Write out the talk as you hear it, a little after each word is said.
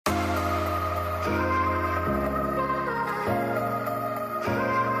That's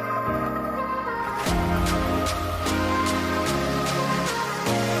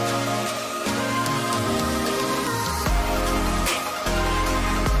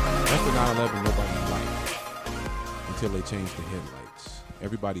the 911 nobody liked until they changed the headlights.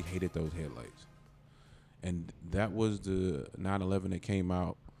 Everybody hated those headlights. And that was the 911 that came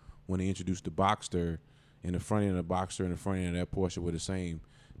out when they introduced the Boxster, and the front end of the Boxster and the front end of that Porsche were the same.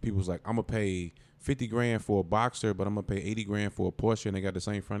 People was like, I'm going to pay 50 grand for a Boxster, but I'm going to pay 80 grand for a Porsche, and they got the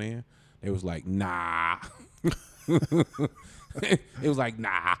same front end. They was like, nah. It was like,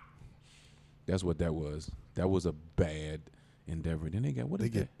 nah. That's what that was. That was a bad endeavor. Then they got, what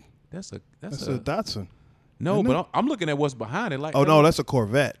is that? That's a Datsun. No, but I'm looking at what's behind it. Like, oh no, that's a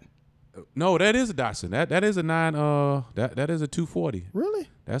Corvette. No, that is a Datsun. That is a that is a 240. Really?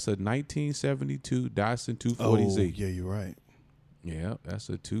 That's a 1972 Datsun 240Z. Oh, yeah, you're right. Yeah, that's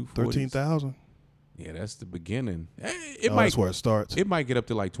a 240. 13,000. Yeah, that's the beginning. That's where it starts. It might get up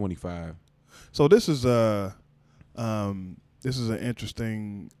to like 25. So this is an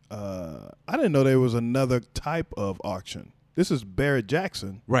interesting. I didn't know there was another type of auction. This is Barrett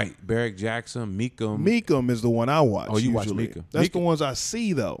Jackson. Right, Barrett Jackson, Mecum. Mecum is the one I watch. Oh, you usually. watch Mecum. That's the ones I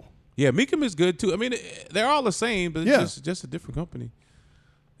see though. Yeah, Mecum is good too. I mean, they're all the same, but Yeah. it's just a different company.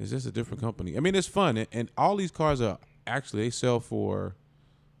 It's just a different company. I mean, it's fun, and all these cars are actually, they sell for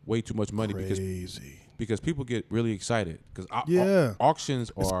way too much money because people get really excited because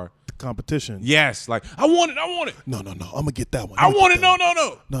auctions are competition. Yes, like I want it. No, I'm gonna get that one. I want it. No.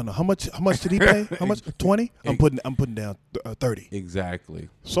 No. How much did he pay? How much? 20? I'm putting down 30. Exactly.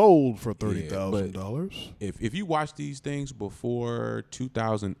 Sold for $30,000. If you watch these things before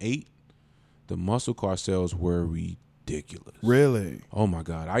 2008, the muscle car sales were ridiculous. Really? Oh my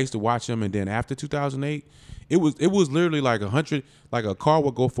God! I used to watch them, and then after 2008, it was literally like a car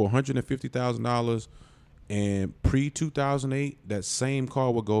would go for $150,000. And pre-2008, that same car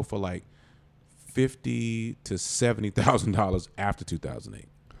would go for like $50,000 to $70,000 after 2008.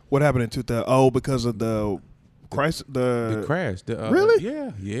 What happened in 2000? Oh, because of the crisis, the crash. Really?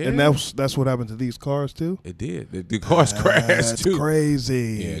 Yeah. And that's what happened to these cars too. It did. The cars crashed too. That's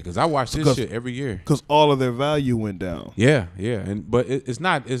crazy. Yeah, because I watch this shit every year. Because all of their value went down. Yeah, but it's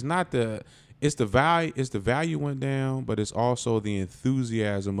the value went down, but it's also the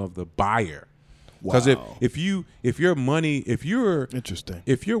enthusiasm of the buyer. Because if you're interesting,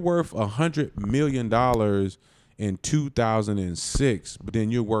 if you're worth $100 million in 2006, but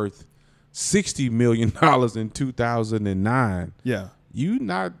then you're worth $60 million in 2009, yeah, you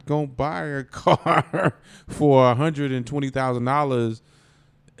not gonna buy a car for $120,000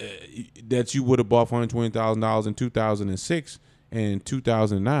 that you would have bought for $120,000 in 2006 and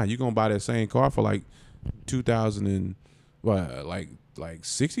 2009. You're gonna buy that same car for like $60,000,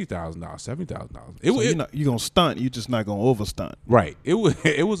 $70,000. You're gonna stunt. You're just not gonna overstunt. Right. It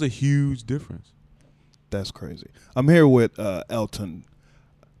was a huge difference. That's crazy. I'm here with Elton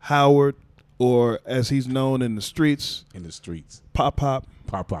Howard, or as he's known in the streets. Pop.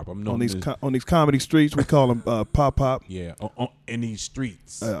 I'm known on these comedy streets. We call him Pop. Yeah. In these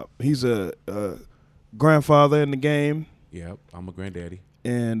streets. He's a grandfather in the game. Yep. I'm a granddaddy.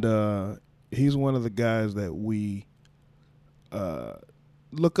 And he's one of the guys that we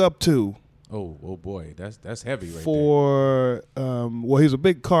look up to. Oh boy, that's heavy right there. Well, he's a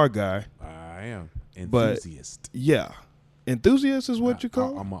big car guy. I am enthusiast. Enthusiast is what you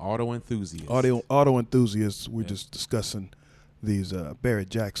call. I'm an auto enthusiast. Auto enthusiast. We're just discussing these Barrett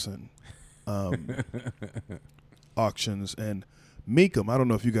Jackson auctions and Mecum. I don't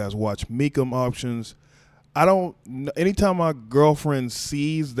know if you guys watch Mecum auctions. I don't. Anytime my girlfriend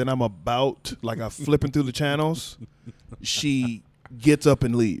sees that I'm I'm flipping through the channels, she gets up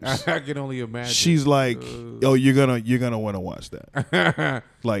and leaves. I can only imagine. She's like, "Oh, you're gonna want to watch that."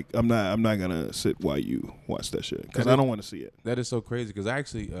 Like, I'm not gonna sit while you watch that shit because I don't want to see it. That is so crazy because I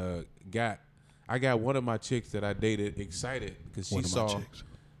actually got one of my chicks that I dated excited because she saw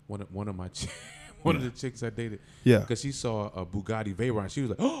one of the chicks I dated. Yeah, because she saw a Bugatti Veyron. She was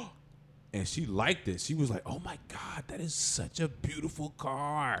like, "Oh." And she liked it. She was like, "Oh my God, that is such a beautiful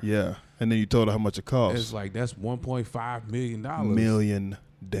car." Yeah. And then you told her how much it cost. It's like, that's $1.5 million.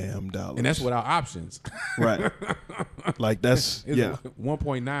 $1,000,000. And that's without options. Right. Like that's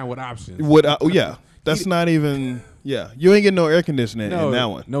 1.9 with options. That's not even. Yeah. You ain't getting no air conditioning in that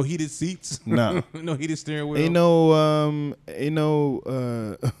one. No heated seats. No. No heated steering wheel. Ain't no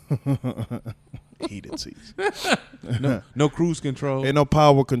heated seats. no cruise control. Ain't no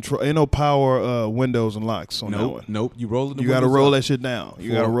power control. Ain't no power windows and locks on that one. Nope. You rolling the You got to windows roll up that shit down.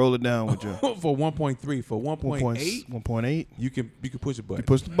 You got to roll it down with your for 1.3. For 1.8, 1.8. you can push a button. You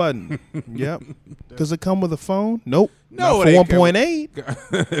push the button. Yep. Does it come with a phone? Nope. No, Not it for ain't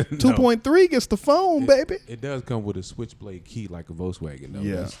 1.8. No. 2.3 gets the phone, baby. It does come with a switchblade key like a Volkswagen, though.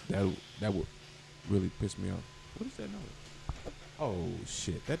 Yeah. That would really piss me off. What is that noise? Oh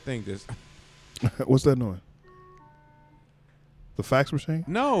shit! That thing just. What's that noise? The fax machine?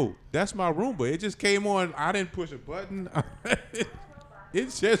 No, that's my Roomba. It just came on. I didn't push a button. It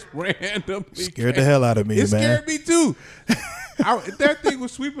just randomly Scared the hell out of me, It man. scared me too. That thing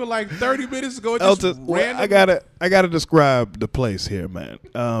was sweeping like 30 minutes ago. It just Elton, randomly. I gotta describe the place here,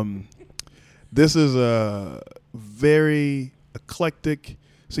 man. This is a very eclectic.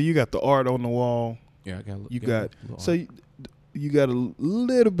 So you got the art on the wall. Yeah, I got. You got a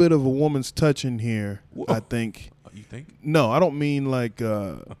little bit of a woman's touch in here. Whoa. I think. You think? No, I don't mean like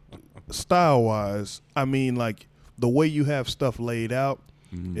style wise. I mean like the way you have stuff laid out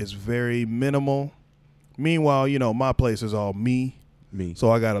is very minimal. Meanwhile, my place is all me.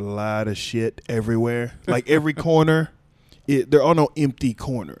 So I got a lot of shit everywhere. Like every corner, there are no empty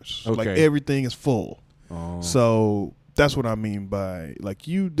corners. Okay. Like everything is full. Oh. So that's what I mean by like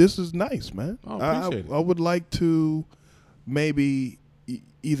this is nice, man. Oh, appreciate it. I would like to maybe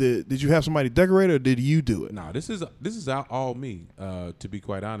either did you have somebody decorate or did you do it? No, this is all me. To be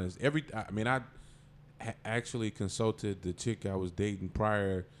quite honest, I actually consulted the chick I was dating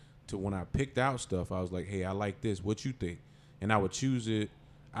prior to when I picked out stuff. I was like, hey, I like this. What you think? And I would choose it.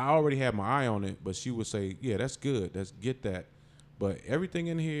 I already had my eye on it, but she would say, yeah, that's good. Let's get that. But everything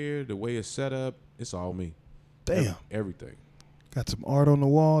in here, the way it's set up, it's all me. Damn. Everything. Got some art on the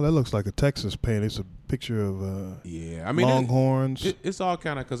wall. That looks like a Texas paint. It's a picture of Longhorns. It's all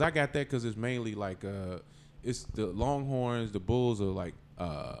kind of because I got that because it's mainly like it's the Longhorns. The Bulls are like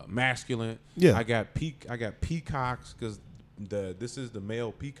masculine. Yeah. I got peacocks because this is the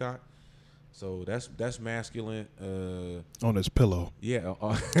male peacock. So that's masculine. On his pillow. Yeah,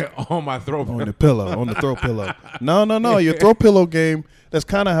 on my throat. On the pillow. On the throw pillow. No. Your throw pillow game. That's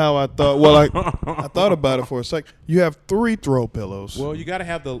kind of how I thought. Well, I thought about it for a sec. You have 3 throw pillows. Well, you gotta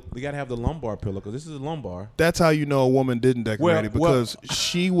have the lumbar pillow because this is a lumbar. That's how you know a woman didn't decorate it because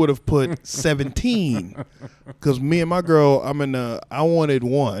she would have put 17. Because me and my girl, I wanted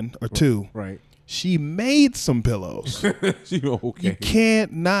 1 or 2. Right. She made some pillows. Okay. You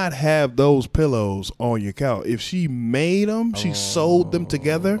can't not have those pillows on your couch. If she made them, she sewed them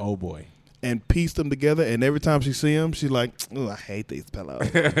together. Oh boy. And pieced them together, and every time she see them, she's like, "Oh, I hate these pillows."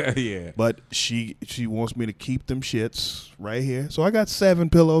 Yeah. But she wants me to keep them shits right here. So I got 7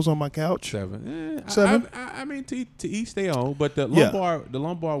 pillows on my couch. 7. 7. I mean, to each their own. But the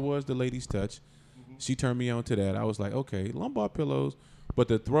lumbar was the lady's touch. She turned me on to that. I was like, okay, lumbar pillows, but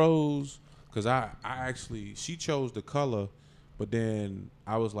the throws, because she chose the color, but then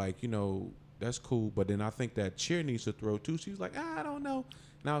I was like, that's cool. But then I think that chair needs a throw too. She was like, I don't know.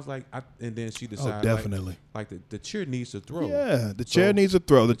 And I was like, and then she decided, definitely. like the chair needs a throw. Yeah, the chair needs a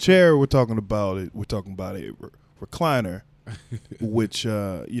throw. The chair we're talking about a recliner, which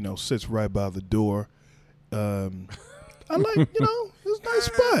sits right by the door. I like, it's a nice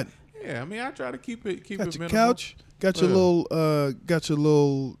spot. Yeah, I mean, I try to keep it got your minimal. couch, got your little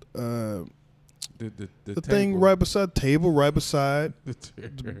the thing right beside the table, right beside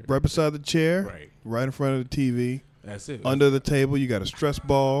the chair, right in front of the TV. That's it. Under the table, you got a stress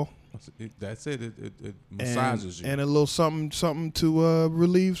ball. That's it. It massages you. And a little something to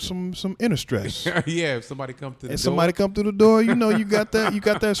relieve some inner stress. Yeah, if somebody come to the door. Somebody come through the door, you got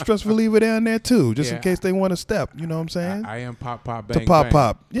that stress reliever down there too, just in case they want to step. You know what I'm saying? I am pop bang. To pop.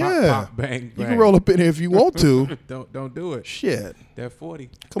 Bang. Yeah. Pop, bang, bang. You can roll up in here if you want to. Don't do it. Shit. That 40.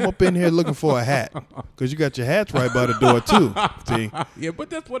 Come up in here looking for a hat, because you got your hats right by the door too. See? Yeah, but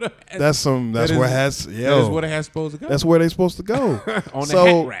that's what that's where hats. That is where the hat's supposed to go. That's where they're supposed to go. On the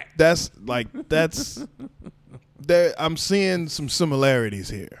hat rack. That's there. I'm seeing some similarities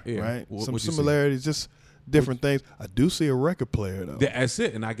here, right? Some similarities, just different things. I do see a record player though. That's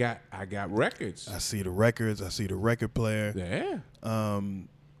it, and I got records. I see the records. I see the record player. Yeah.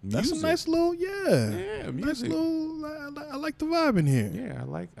 That's a nice little music. Nice little. I like the vibe in here. Yeah,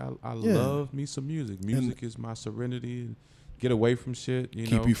 I love me some music. Music is my serenity and get away from shit.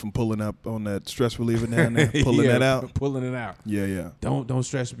 Keep you from pulling up on that stress reliever down there, pulling that out. Pulling it out. Yeah. Don't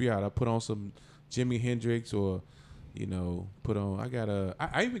stress me out. I put on some Jimi Hendrix or, put on.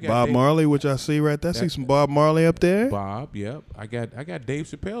 I even got Bob Marley, which I see right there. I see some Bob Marley up there. Bob, yep. I got Dave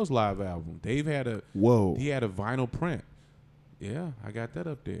Chappelle's live album. Dave he had a vinyl print. Yeah, I got that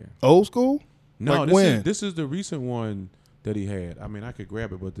up there. Old school? No, Like this when? is this is the recent one that he had. I mean, I could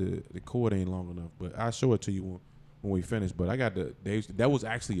grab it, but the cord ain't long enough. But I'll show it to you when we finish. But I got that was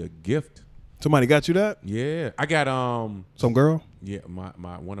actually a gift. Somebody got you that? Yeah, I got Some girl? yeah, my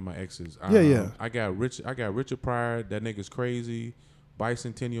one of my exes. Yeah. I got Richard Pryor. That nigga's crazy.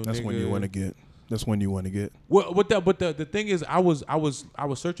 Bicentennial. That's nigga. when you want to get. That's when you want to get. Well, but the thing is, I was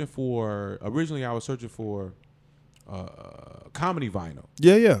searching for originally. I was searching for comedy vinyl.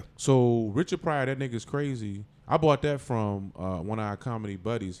 Yeah. So Richard Pryor, that nigga's crazy. I bought that from one of our comedy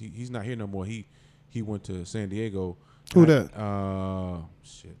buddies. He's not here no more. He went to San Diego. Who that?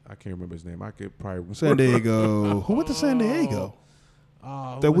 Shit, I can't remember his name. I could probably San Diego. Who went to San Diego? who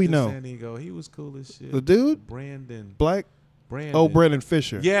that went we to know. San Diego. He was cool as shit. The dude? Brandon. Black? Brandon. Oh, Brandon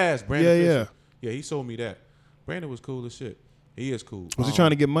Fisher. Yes, Brandon. Yeah, Fisher. Yeah, he sold me that. Brandon was cool as shit. He is cool. Was he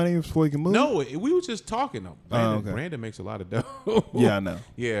trying to get money before he can move? No, we were just talking though. Brandon, okay. Brandon makes a lot of dough. Yeah, I know.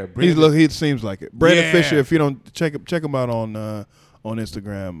 Yeah, He's Brandon. he seems like it. Brandon Yeah. Fisher. If you don't check him out on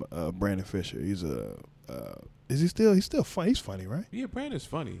Instagram, Brandon Fisher. He's is he still? He's still funny. He's funny, right? Yeah, Brandon's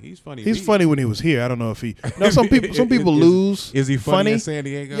funny. He's funny. He's funny when he was here. I don't know if he. No, some people lose. Is he funny in San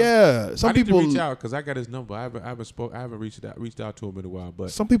Diego? Yeah, some I need people to reach out because I got his number. I haven't reached out to him in a while. But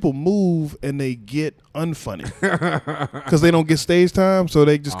some people move and they get unfunny because they don't get stage time, so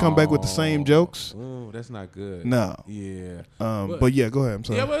they just come back with the same jokes. Oh, that's not good. No. Yeah. But yeah, go ahead. I'm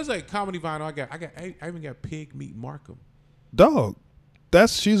sorry. Yeah, but it's like comedy vinyl. I even got Pig Meat Markham. Dog,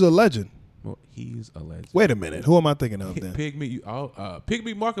 she's a legend. Well, he's a legend. Wait a minute, who am I thinking of then? Pig Meat. Pig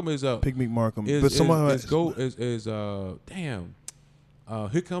Meat Markham is Pig Meat Markham. Is, but someone damn.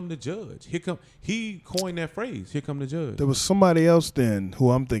 Here come the judge. He coined that phrase. Here come the judge. there was somebody else then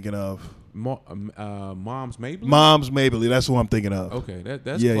who I'm thinking of. Mom's Mabley. Mom's Mabley. That's who I'm thinking of. Okay,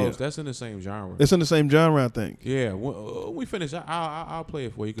 that's Yeah, close. yeah. That's in the same genre. It's in the same genre, I think. Yeah, when we finish, I'll play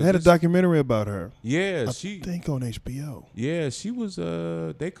it for you. They had a documentary about her. Yeah, I she. think on HBO. Yeah, she was.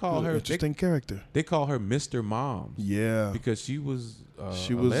 They call her. Interesting character. They call her Mr. Mom Yeah. because she was.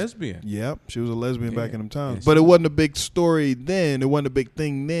 She a was lesbian. Yep, she was a lesbian back Yeah. in them times. Yeah, But she it was- wasn't a big story then. It wasn't a big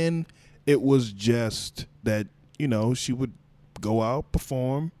thing then. It was just that, she would go out,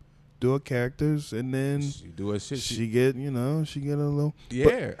 perform, do her characters, and then She do her shit. she get a little.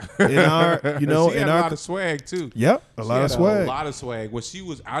 Yeah. In our, she had in a our. lot of swag too. Yep, a She lot of had swag. A lot of swag. When she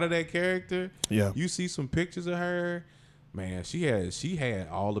was out of that character, Yeah. you see some pictures of her. Man, she had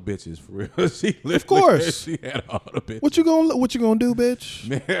all the bitches for real. She Of course. she had all the bitches. What you gonna do,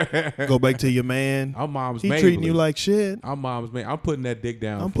 bitch? Go back to your man. Our mom's He Mabley. treating you like shit. Our mom's man. I'm putting that dick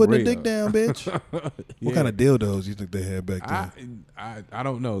down. I'm for putting the real. dick down, bitch. What Yeah. kind of dildos you think they had back then? I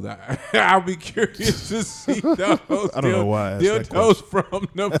don't know that. I'll be curious to see those. I don't know why I asked that dildos from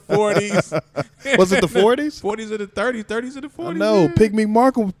the 40s. Was it the 40s? 40s or the 30s? 30s or the 40s? No, man?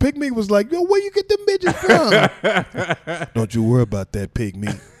 Pig Meat was like, yo, where you get them bitches from? Don't you worry about that, Pig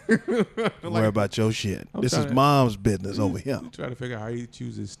Meat. Worry about your shit. This is trying- mom's business over here. I'm trying to figure out how he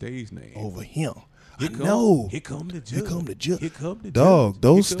chooses stage name. Over here. Here I come- know. Here come the judge. Here come the judge. Here come the Dog, judge.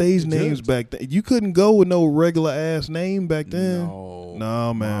 those Here come stage the names judge. back then, you couldn't go with no regular ass name back then. No.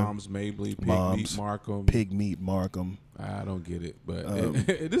 No, man. Mom's Mabley, Pig Mom's, Meat Markham. Pig Meat Markham. I don't get it, but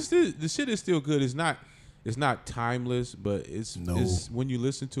the shit is still good. It's not timeless, but it's when you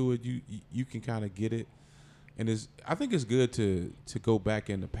listen to it, you can kind of get it, and I think it's good to go back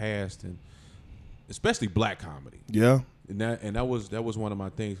in the past and especially black comedy. Yeah. And that was one of my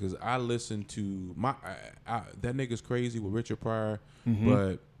things because I listened to that nigga's crazy with Richard Pryor,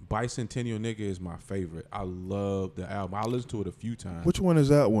 but Bicentennial Nigga is my favorite. I love the album. I listened to it a few times. Which one is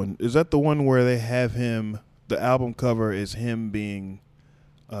that one? Is that the one where they have him? The album cover is him being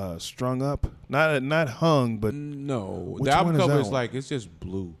strung up, not hung, but No, Which the album one is cover that is one? like it's just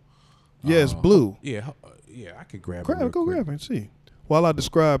blue. yeah, it's blue. Yeah, I could grab it. Grab real it, go quick. grab it and see. While I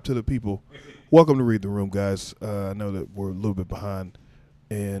describe to the people, welcome to Read the Room, guys. I know that we're a little bit behind,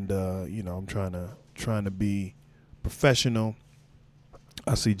 and I'm trying to be professional.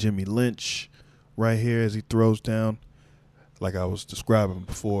 I see Jimmy Lynch right here as he throws down. Like I was describing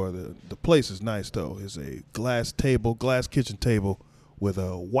before, the place is nice though. It's a glass kitchen table with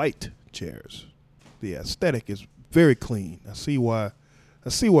white chairs. The aesthetic is very clean. I see why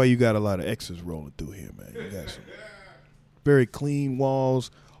you got a lot of X's rolling through here, man. You got some very clean walls,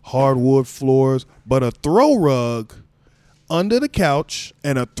 hardwood floors, but a throw rug under the couch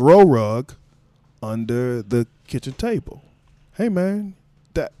and a throw rug under the kitchen table. Hey man,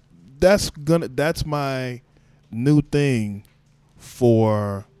 that's my new thing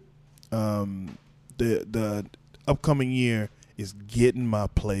for the upcoming year is getting my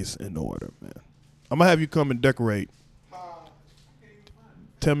place in order, man. I'm gonna have you come and decorate.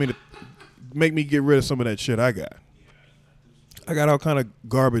 Tell me make me get rid of some of that shit I got. I got all kind of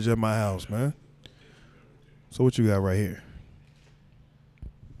garbage at my house, man. So what you got right here?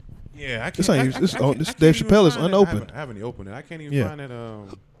 Yeah, I can't. This ain't. This I Dave can't Chappelle even is find it. unopened. I haven't opened it. I can't even Yeah. find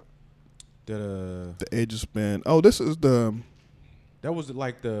that. The Age of Span. Oh, this is the. That was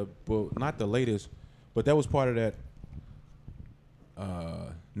like well, not the latest, but that was part of that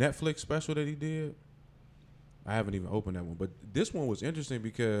Netflix special that he did. I haven't even opened that one, but this one was interesting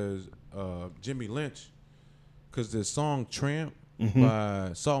because Jimmy Lynch, because the song "Tramp"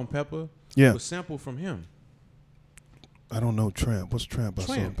 by Salt and Pepper was sampled from him. I don't know Tramp. What's Tramp by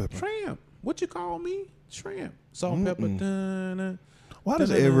Salt and Pepper? Tramp. What you call me? Tramp. Salt and Pepper. Dun, Why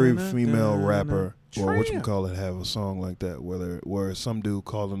does every female rapper or Tramp. whatchamacallit have a song like that where some dude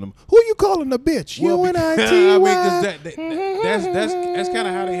calling them, who you calling a bitch? Well, UNITY. I mean, 'cause that's kind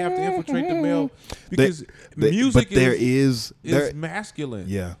of how they have to infiltrate the male because music but there is there, masculine.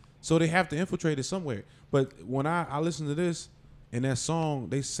 yeah. So they have to infiltrate it somewhere. But when I listen to this and that song,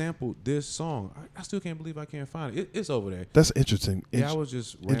 they sampled this song. I still can't believe I can't find it. It's over there. That's interesting. Yeah, I was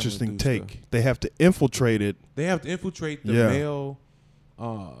just rambling interesting through take. stuff. They have to infiltrate it. They have to infiltrate the Yeah. male.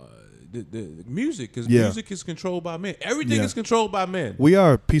 The music, because Yeah. music is controlled by men. Everything Yeah. is controlled by men. We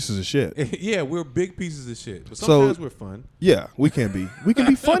are pieces of shit. Yeah, we're big pieces of shit. But So- sometimes we're fun. Yeah, we can be. We can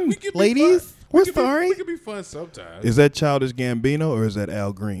be fun, We can be ladies. fun. We're We can be- sorry. we can be fun sometimes. Is that Childish Gambino or is that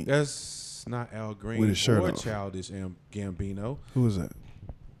Al Green? That's not Al Green With his shirt or off. Childish Gambino. Who is that?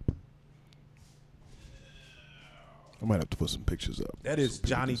 I might have to put some pictures up. That is so people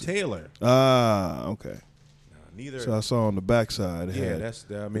Johnny can see. Taylor. Ah, okay. Neither. So I saw on the backside it yeah, had that's.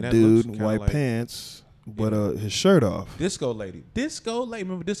 I the mean, that dude, looks kinda white like pants, but his shirt off. Disco Lady. Disco Lady.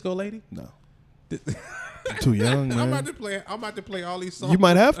 Remember Disco Lady? No, I'm too young, I'm man. about to play all these songs. You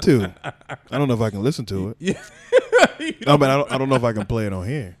might have to. I don't know if I can listen to it. Yeah. No, but I don't know if I can play it on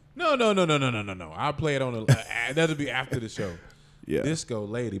here. No. I'll play it on that'll be after the show. Yeah. Disco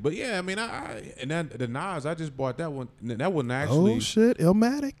Lady. But yeah, I mean, and then the Nas, I just bought that one. That one actually. Oh shit,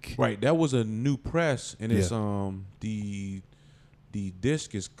 Illmatic. Right, that was a new press, and it's Yeah. the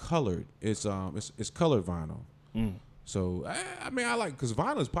disc is colored. It's colored vinyl. Mm. So I mean, I like because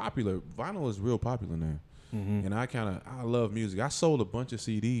vinyl is popular. Vinyl is real popular now, and I love music. I sold a bunch of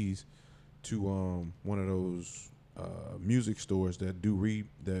CDs to one of those music stores that do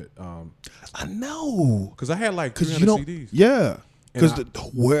I know. because I had like Because 300 you don't. CDs. Yeah. Because And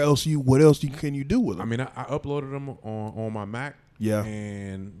what else can you do with them? I mean, I uploaded them on my Mac. Yeah.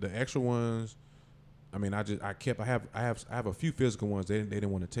 And the extra ones, I mean, I have a few physical ones they didn't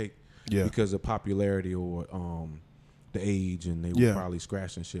want to take. Yeah. Because of popularity or the age, and they were probably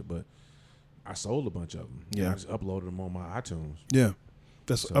scratching shit. But I sold a bunch of them. Yeah. I just uploaded them on my iTunes. Yeah.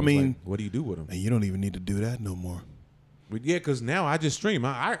 That's. So I it's mean, like, what do you do with them? and you don't even need to do that no more. But yeah, because now I just stream.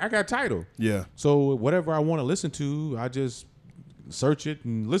 I got Tidal. Yeah. So whatever I want to listen to, I just search it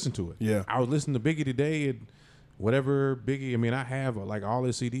and listen to it. Yeah. I was listening to Biggie today, and whatever Biggie. I mean, I have like all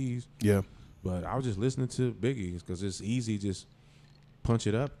his CDs, Yeah. but I was just listening to Biggie because it's easy. Just punch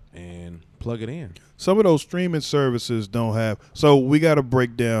it up and plug it in. Some of those streaming services don't have. So we got to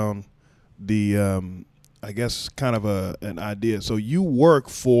break down the, I guess, kind of an idea. So you work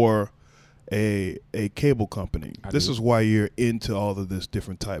for a cable company. This do. is why you're into all of this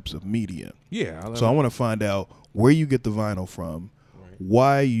different types of media. Yeah. So I want to find out where you get the vinyl from, Right.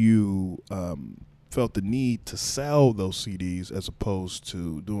 why you felt the need to sell those CDs as opposed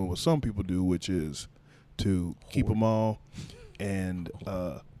to doing what some people do, which is to keep them all and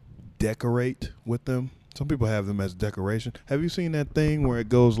decorate with them. Some people have them as decoration. Have you seen that thing where it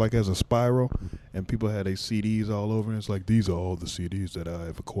goes like as a spiral and people had their CDs all over and it's like, these are all the CDs that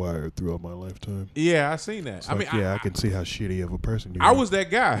I've acquired throughout my lifetime. Yeah, I seen that. It's I like, mean, I can see how shitty of a person you I are. was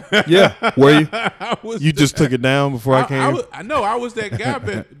that guy. Yeah, were you? I was You just took it down before I came? I was that guy,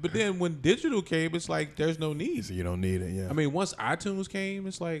 but then when digital came, it's like there's no need. You don't need it, yeah. I mean, once iTunes came,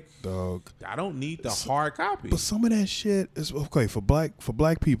 it's like Dog. I don't need the hard copy. But some of that shit is okay for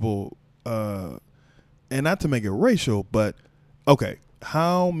black people, and not to make it racial, but okay,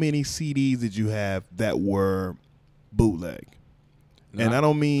 how many CDs did you have that were bootleg? And I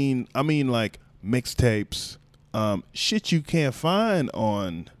mean like mixtapes, shit you can't find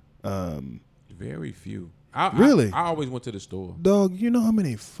on. Very few. Really? I always went to the store. Dog, you know how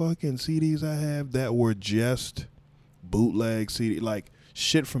many fucking CDs I have that were just bootleg CD, like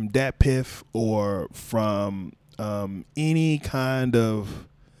shit from Dat Piff or from any kind of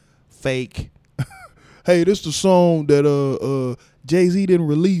fake. Hey, this the song that Jay-Z didn't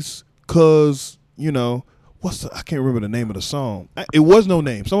release cause I can't remember the name of the song. It was no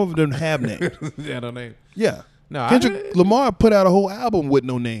name. Some of them didn't have names. Yeah, no name. Yeah. No, Kendrick Lamar put out a whole album with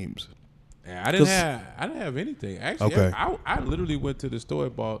no names. Yeah, I didn't have anything. Actually, Okay. I literally went to the store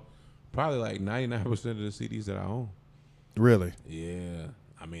and bought probably like 99% of the CDs that I own. Really? Yeah.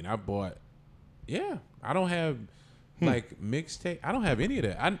 I mean, I bought. Yeah, I don't have like mixtape. I don't have any of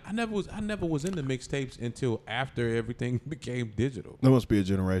that. I never was into mixtapes until after everything became digital. That must be a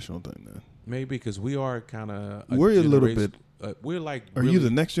generational thing then. Maybe because we are kind of. We're a little bit. We're like. Are you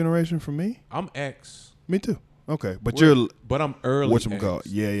the next generation from me? I'm X. Me too. Okay, but But I'm early. whatchamacallit?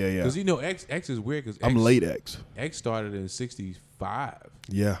 Yeah. Because X is weird because I'm late X. X started in '65.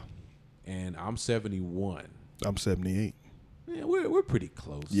 Yeah. And I'm 71. I'm 78. Yeah, we're pretty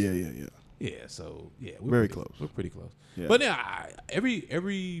close. Yeah. Yeah, so yeah, we're Very pretty, close. We're pretty close. Yeah. But yeah,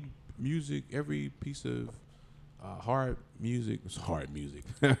 every music, every piece of hard music, it's hard music.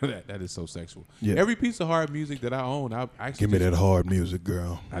 that is so sexual. Yeah. Every piece of hard music that I own, I actually Give me that hard music,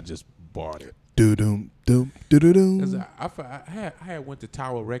 girl. I just bought it. Do doom doom do do Because doom. I had went to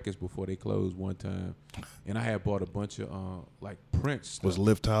Tower Records before they closed one time, and I had bought a bunch of like Prince stuff. Was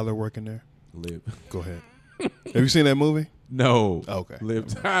Liv Tyler working there? Liv. Go ahead. Have you seen that movie? No. Okay.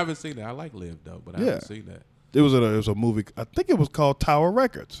 Liv. I haven't seen that. I like Liv though, but I haven't seen that. It was a movie. I think it was called Tower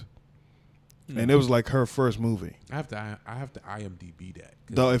Records, and it was like her first movie. I have to IMDb that.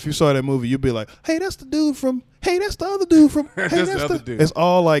 Though, if you saw that movie, you'd be like, "Hey, that's the dude from. Hey, that's the other dude from. Hey, That's the other dude." It's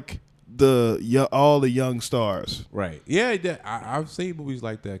all like all the young stars. Right. Yeah, I've seen movies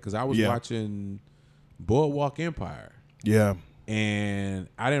like that because I was watching Boardwalk Empire. Yeah. And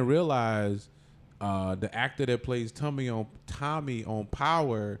I didn't realize the actor that plays Tommy on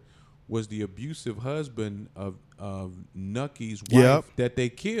Power was the abusive husband of Nucky's wife that they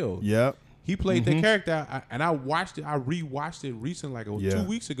killed. Yep. He played that character, and I watched it. I rewatched it recently, like 2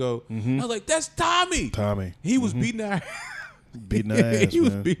 weeks ago. I was like, "That's Tommy." Tommy. He was beating her. Beating her ass. He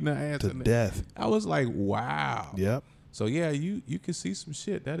was man. beating her ass to death. I was like, "Wow." Yep. So yeah, you can see some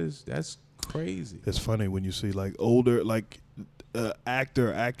shit. That's crazy. It's funny when you see like older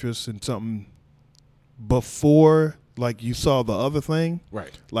actor, actress in something before like you saw the other thing.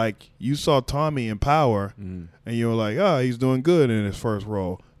 Right. Like you saw Tommy in Power and you were like, "Oh, he's doing good in his first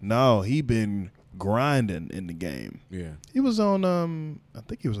role." No, he been grinding in the game. Yeah. He was on I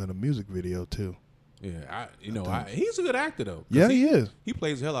think he was in a music video too. Yeah, he's a good actor though. Yeah, he is. He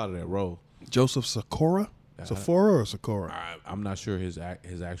plays the hell out of that role. Joseph Sikora? Sephora or Sikora? I'm not sure his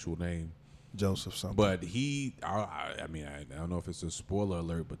actual name. Joseph something. But I mean, I don't know if it's a spoiler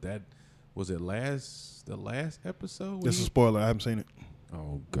alert, but that was it. The last episode. It's a spoiler. I haven't seen it.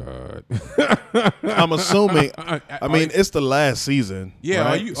 Oh God. I'm assuming. I mean, it's the last season. Yeah.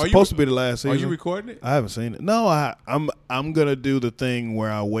 Right? It's supposed to be the last season. Are you recording it? I haven't seen it. No, I'm gonna do the thing where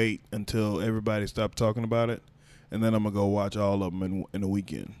I wait until everybody stops talking about it, and then I'm gonna go watch all of them in a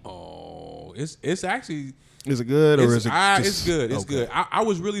weekend. Oh, it's actually. Is it good or is it? It's good. It's okay. good. I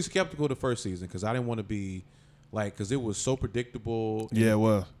was really skeptical the first season because I didn't want to be like because it was so predictable. Yeah, it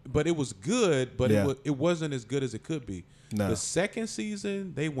was. But it was good. But it wasn't as good as it could be. No. The second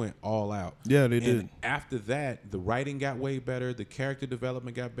season, they went all out. Yeah, they did. After that, the writing got way better. The character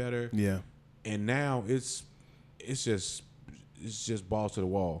development got better. Yeah. And now it's just balls to the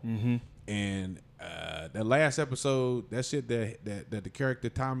wall. Mm-hmm. And the last episode, that shit that the character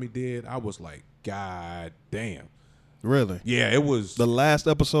Tommy did, I was like, God damn. Really? Yeah, it was the last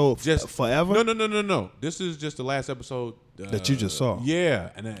episode. Just forever? No. This is just the last episode that you just saw. Yeah.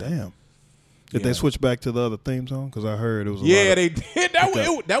 And damn. Did they switch back to the other theme song? Because I heard it was. They did.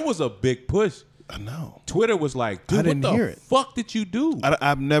 That was a big push. I know. Twitter was like, dude, I didn't what hear the it. fuck did you do?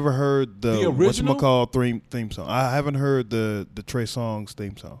 I've never heard the original whatchamacallit theme song. I haven't heard the Trey Songz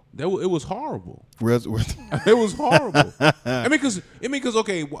theme song. It was horrible. It was horrible. I mean, because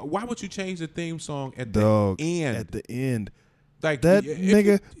okay, why would you change the theme song at the end? At the end, like that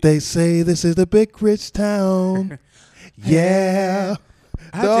nigga. They say this is the big rich town. Yeah,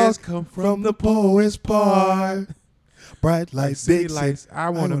 I just come from the poorest part. Bright lights, city lights. I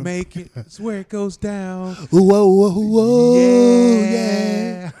want to make it. That's where it goes down. Whoa,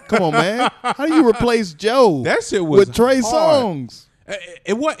 yeah. Come on, man. How do you replace Joe? That shit was with Trey Songz.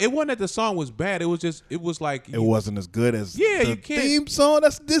 It wasn't that the song was bad. It was like it wasn't as good as you can't, theme song.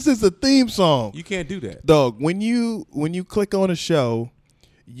 This is a theme song. You can't do that, dog. When you click on a show,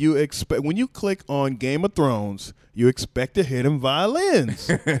 you expect when you click on Game of Thrones, you expect to hear them violins.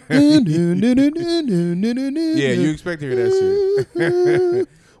 Yeah, you expect to hear that shit.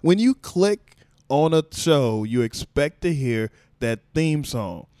 When you click on a show, you expect to hear that theme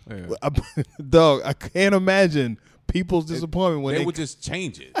song. Yeah. Dog, I can't imagine people's disappointment when they they would just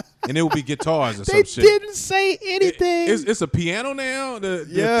change it, and it would be guitars or they some shit. didn't say anything. It's a piano now. The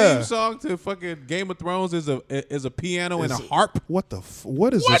Yeah. theme song to fucking Game of Thrones is a piano and a It's- harp. What the?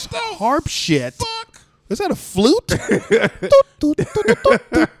 What is What this the harp shit? Fuck. Is that a flute?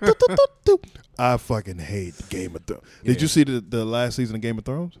 I fucking hate Game of Thrones. Did Yeah. you see the last season of Game of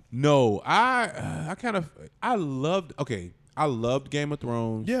Thrones? No, I loved Game of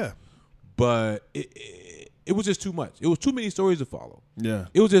Thrones. Yeah. But it was just too much. It was too many stories to follow. Yeah.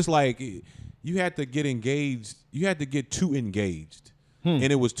 It was just like you had to get engaged. You had to get too engaged, and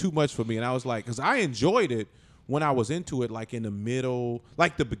it was too much for me. And I was like, because I enjoyed it when I was into it, like in the middle,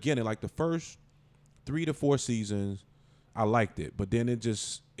 like the beginning, like the first 3 to 4 seasons, I liked it. But then it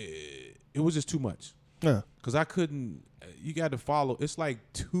was just too much. Yeah. Because I couldn't. You got to follow. It's like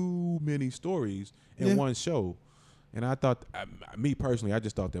too many stories in one show, and I thought, me personally, I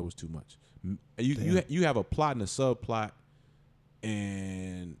just thought that was too much. You have a plot and a subplot,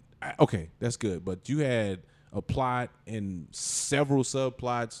 and okay, that's good. But you had a plot and several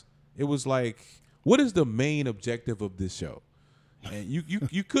subplots. It was like, what is the main objective of this show? And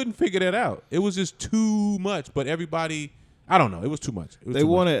you couldn't figure that out. It was just too much. But everybody, I don't know. It was too much. It was They too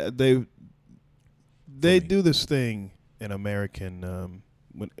much. wanted they me. do this thing in American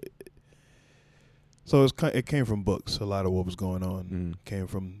so it came from books. A lot of what was going on came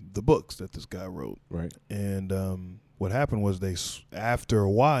from the books that this guy wrote. Right. And what happened was after a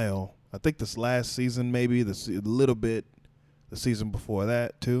while, I think this last season, maybe a little bit, the season before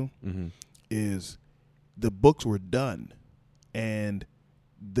that too, is the books were done, and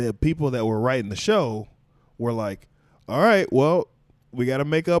the people that were writing the show were like, "All right, well, we got to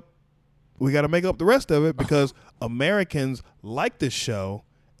make up the rest of it because Americans like this show,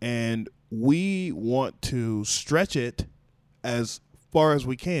 and we want to stretch it as far as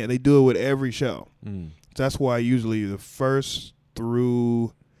we can." They do it with every show. That's why usually the first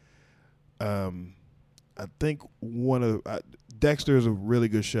through, I think Dexter is a really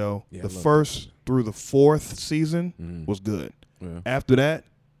good show. Yeah, The I love first through the 4th season was good. Yeah. After that,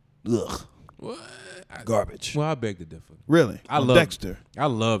 ugh, What? garbage. Well, I beg to differ. Really? I On love Dexter. I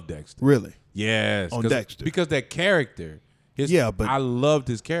love Dexter. Really? Yes, On 'cause- Dexter. because that character. But I loved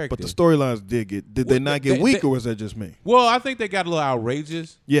his character. But the storylines did they Well, not get they- weak, they- or was that just me? Well, I think they got a little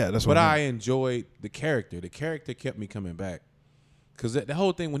outrageous. Yeah, that's what But I I mean. enjoyed the character. The character kept me coming back. Because the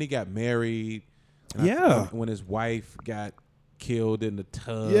whole thing when he got married. and Yeah. when his wife got killed in the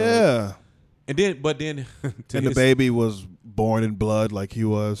tub. Yeah. And then, to And the his- baby was born in blood like he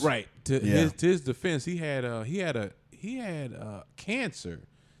was. Right. To Yeah. his defense, he had cancer.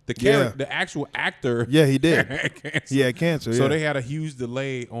 The Yeah. character, the actual actor. Yeah, he did. had cancer. He had cancer. So yeah. they had a huge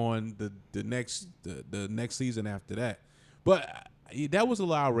delay on the next season after that. But that was a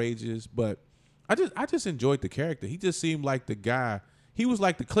little outrageous. But I just enjoyed the character. He just seemed like the guy. He was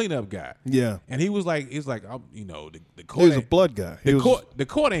like the cleanup guy. Yeah. And he was like, the He court. was a blood guy. He was, The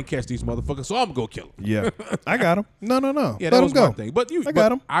court ain't catch these motherfuckers, so I'm gonna go kill him. Yeah. I got him. No. Yeah, Let that him was go. my thing. But I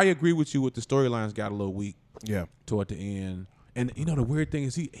got him. I agree with you. With the storylines got a little weak Yeah. toward the end. And the weird thing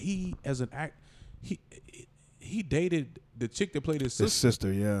is he as an act he dated the chick that played his His sister.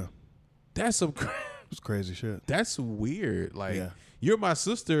 sister, yeah. That's some It's crazy shit. that's weird. Like Yeah. you're my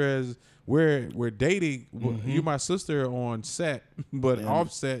sister as we're dating. Mm-hmm. You're my sister on set, but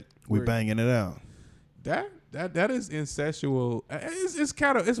offset We we're- banging it out. That is incestual.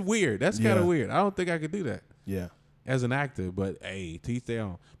 It's weird. That's kind Yeah. of weird. I don't think I could do that Yeah. as an actor, but hey, teeth their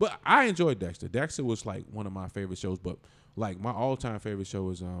own. But I enjoyed Dexter. Dexter was like one of my favorite shows, but like my all-time favorite show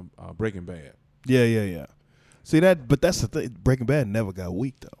is Breaking Bad. Yeah. See but that's the thing. Breaking Bad never got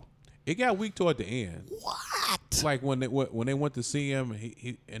weak though. It got weak toward the end. What? Like when they went to see him,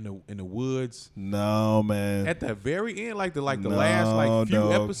 he in the woods No, man. at the very end, like the last No, few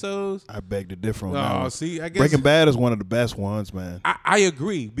dog. episodes. I beg to differ on that Oh, one. see, I guess Breaking Bad is one of the best ones, man. I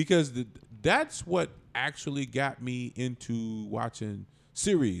agree because that's what actually got me into watching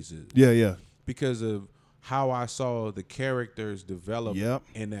series. Yeah. Because of how I saw the characters develop Yep.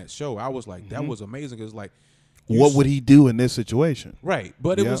 in that show. I was like, that was amazing. Because like, What would he do in this situation? right?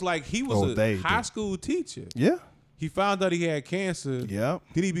 But it Yep. was like he was Or a they high did. school teacher. Yeah. He found out he had cancer. Yep.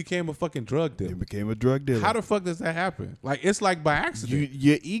 Then he became a fucking drug He dealer. became a drug dealer. How the fuck does that happen? Like it's like by accident.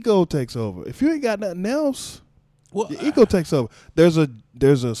 Your ego takes over. If you ain't got nothing else, Well, your ego takes over. There's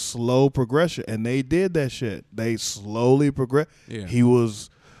a slow progression, and they did that shit. They slowly progress. Yeah. He was,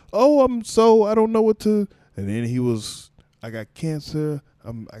 I don't know what to, and then he was, I got cancer.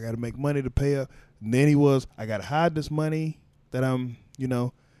 I got to make money to pay up. And then he was, I got to hide this money that I'm,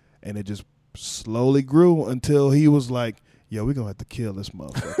 and it just slowly grew until he was like, yo, we're gonna have to kill this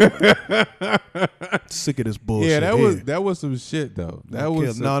motherfucker. Sick of this bullshit. Yeah, here. that was some shit though. That No,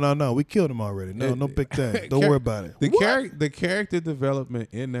 was no. We killed him already. No big thing. Don't worry about it. The character development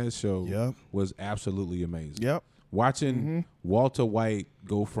in that show Yep. was absolutely amazing. Yep. Watching Walter White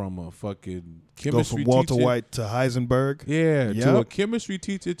go from a fucking Go chemistry from Walter teacher, White to Heisenberg. to Yep. a chemistry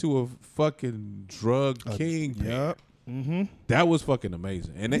teacher to a fucking drug kingpin. Yep. Mm-hmm. That was fucking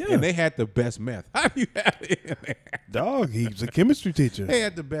amazing, and Yeah. they had the best meth. How do you have it in there? Dog, he's a chemistry teacher. They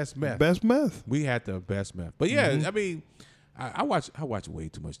had the best meth. Best meth. We had the best meth. But yeah, I mean, I watch way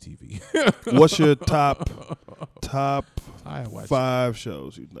too much TV. What's your top I watch. 5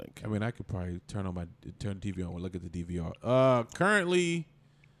 shows you think? I mean, I could probably turn the TV on and look at the DVR. Currently,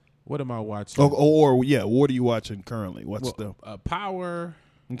 what am I watching? Or what are you watching currently? What's Power.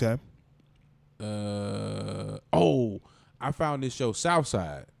 Okay. I found this show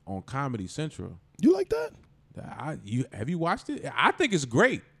Southside on Comedy Central. You like that? Have you watched it? I think it's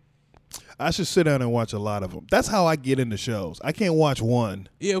great. I should sit down and watch a lot of them. That's how I get into shows. I can't watch one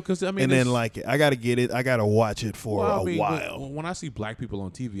Yeah, because I mean, and then like it. I got to get it. I got to watch it for a while. When I see black people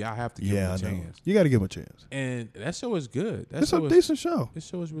on TV, I have to give them I a know. chance. You got to give them a chance. And that show is good. It's a decent show. This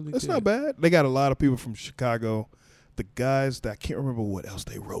show is really It's good. not bad. They got a lot of people from Chicago. The guys that I can't remember what else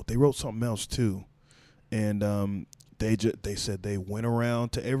they wrote. They wrote something else too, and they said they went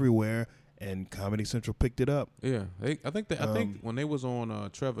around to everywhere, and Comedy Central picked it up. Yeah, I think when they was on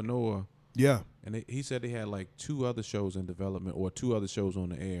Trevor Noah, Yeah, and he said they had like 2 other shows in development or 2 other shows on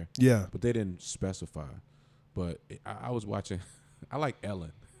the air, yeah. but they didn't specify. But I was watching. I like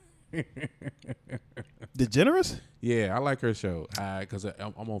Ellen. DeGeneres? Yeah, I like her show because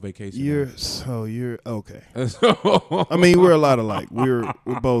I'm on vacation. You're okay. So, I mean, we're a lot alike. We're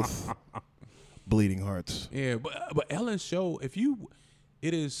both bleeding hearts. yeah, but Ellen's show,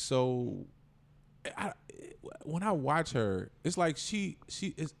 it is so. When I watch her, it's like she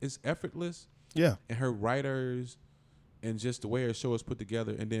is effortless, Yeah, and her writers, and just the way her show is put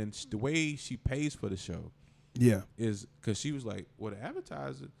together, and then the way she pays for the show yeah, is because she was like, well, the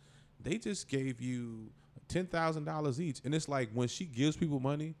advertiser, they just gave you $10,000 each, and it's like when she gives people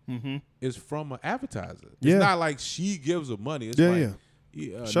money, it's from an advertiser. Yeah. It's not like she gives them money. It's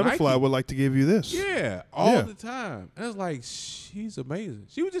Shutterfly Nike, would like to give you this. yeah, all the time. And it's like, she's amazing.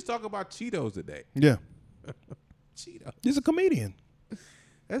 She was just talking about Cheetos today. Yeah. Cheetos. He's a comedian.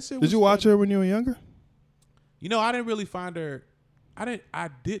 That shit. Did you watch her when you were younger? You know, I didn't really find her. I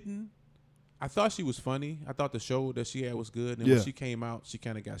didn't. I thought she was funny. I thought the show that she had was good. And when she came out, she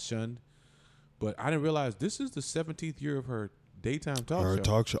kind of got shunned. But I didn't realize this is the 17th year of her daytime talk show. Her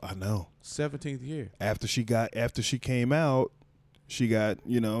talk show. I know. 17th year. After she came out, she got,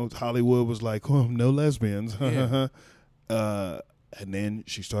 Hollywood was like, oh, no lesbians. Yeah. And then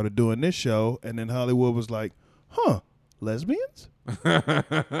she started doing this show, and then Hollywood was like, lesbians?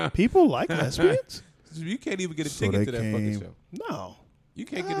 People like lesbians? You can't even get a So ticket they to that fucking show. No. You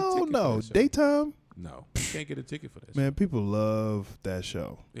can't get a ticket for No. that show. Daytime? No. You can't get a ticket for that Man, people love that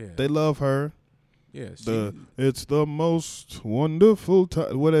show. show. Yeah. They love her. Yeah. It's the most wonderful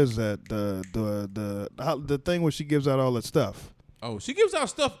time. What is that? The thing where she gives out all that stuff. Oh, she gives out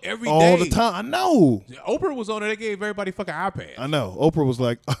stuff every day. All the time. I know. Oprah was on it. They gave everybody fucking iPads. I know. Oprah was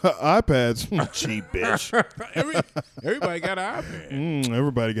like, iPads? Cheap bitch. Everybody got an iPad.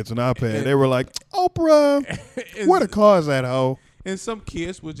 Everybody gets an iPad. They were like, Oprah, where the car's at, ho? And some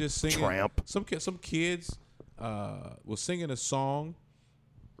kids were just singing. Tramp. Some kids was singing a song,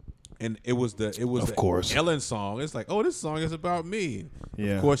 and it was Of course. Ellen song. It's like, oh, this song is about me.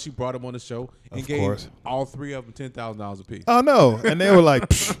 Yeah. Of course, she brought them on the show and Of gave course. all 3 of them $10,000 a piece. Oh, no. And they were like,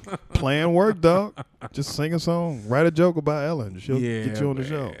 playing work, dog. Just sing a song. Write a joke about Ellen. She'll get you on the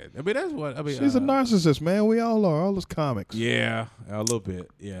show. I mean, that's what I mean. She's a narcissist, man. We all are. All those comics. Yeah, a little bit.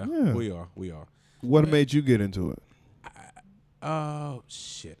 Yeah, Yeah. we are. What made you get into it? Oh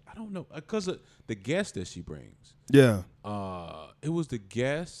shit, I don't know because of the guest that she brings. Yeah. It was the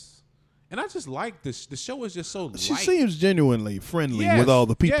guest, and I just like this. The show is just so light. She seems genuinely friendly Yes, with all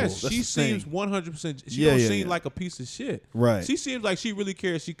the people. Yes, That's she the thing. seems 100%. She Yeah, don't yeah, seem yeah. like a piece of shit. Right. She seems like she really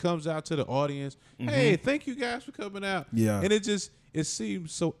cares. She comes out to the audience. Hey, thank you guys for coming out. Yeah. And it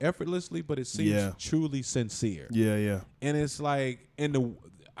seems so effortlessly, but it seems Yeah. truly sincere. Yeah, yeah. And it's like,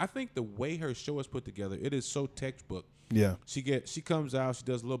 I think the way her show is put together, it is so textbook. Yeah. She comes out, she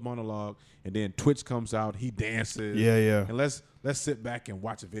does a little monologue, and then Twitch comes out, he dances. Yeah, yeah. And let's sit back and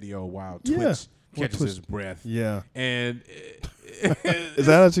watch a video while Yeah. Twitch catches Twitch- his breath. Yeah. And Is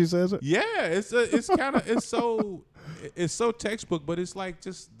that how she says it? yeah, it's kind of it's so textbook, but it's like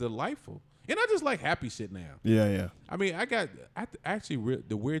just delightful. And I just like happy shit now. Yeah, yeah. I mean,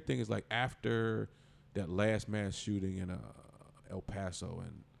 the weird thing is like after that last mass shooting in El Paso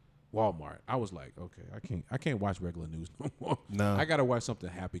and Walmart. I was like, okay, I can't watch regular news no more. No. I gotta watch something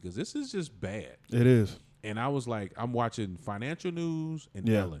happy because this is just bad. It is. And I was like, I'm watching financial news and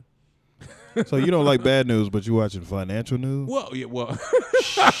Yeah. Ellen. So you don't like bad news, but you watching financial news? Well, yeah, well,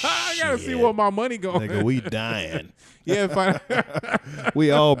 I gotta see where my money going. Nigga, we dying. Yeah, We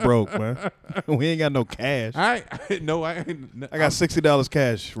all broke, man. We ain't got no cash. I I got $60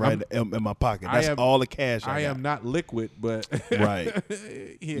 cash right in my pocket. That's all the cash I got. am not liquid, but Right.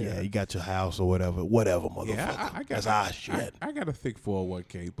 yeah, You got your house or whatever. Whatever, motherfucker. Yeah, I got That's our shit. I got a thick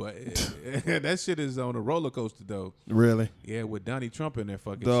 401k, but that shit is on a roller coaster though. Really? Yeah, with Donnie Trump in there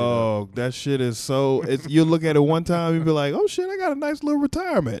fucking Dog, that shit is so. You look at it one time, you be like, "Oh shit, I got a nice little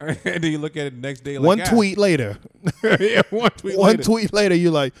retirement." shit up. And then you look at it the next day. Like, One tweet later, yeah, one tweet. one later. tweet later,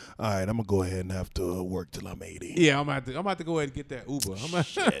 you're like, "All right, I'm gonna go ahead and have to work till I'm 80." Yeah, I'm about to go ahead and get that Uber.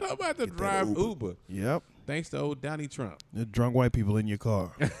 I'm about to drive Uber. Yep. Thanks to old Donnie Trump. The drunk white people in your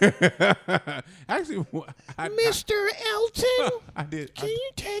car. Actually, Mr. Elton, I did. can you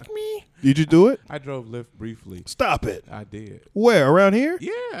take me? Did you do it? I drove Lyft briefly. Stop it. I did. Where? Around here?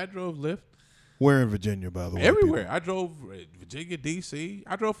 Yeah, I drove Lyft. Where in Virginia, by the way? Everywhere. I drove Virginia, D.C.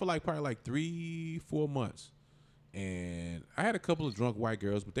 I drove for probably 3-4 months. And I had a couple of drunk white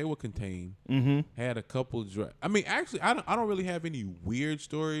girls, but they were contained. Mm-hmm. Had a couple of I mean, actually, I don't really have any weird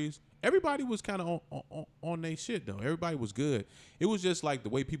stories. Everybody was kind of on their shit, though. Everybody was good. It was just like the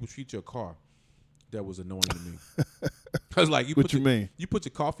way people treat your car that was annoying to me. Cause like you put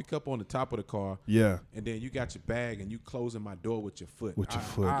your coffee cup on the top of the car, Yeah. and then you got your bag and you closing my door with your foot. With your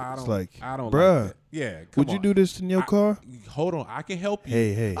foot. I It's don't, like, I don't bruh, like that. Yeah, Would you do this in your car? Hold on, I can help you.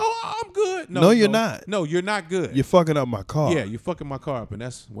 Hey. Oh, I'm good. No, you're not. No, you're not good. You're fucking up my car. Yeah, you're fucking my car up, and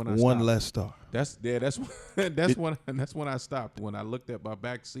that's when I One stopped. less star. That's when I stopped. When I looked at my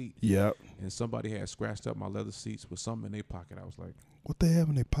back seat Yep. and somebody had scratched up my leather seats with something in their pocket, I was like, What they have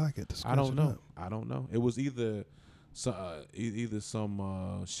in their pocket to scratch I don't it know. up? I don't know. It was either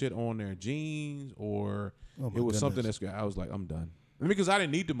some shit on their jeans or Oh my it was something goodness. I was like, I'm done. I mean, because I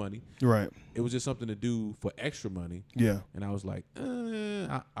didn't need the money. Right. It was just something to do for extra money. Yeah. And I was like,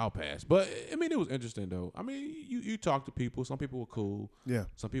 I'll pass. But, I mean, it was interesting, though. I mean, you talk to people. Some people were cool. Yeah.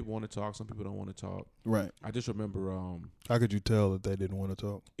 Some people want to talk. Some people don't want to talk. Right. I just remember How could you tell that they didn't want to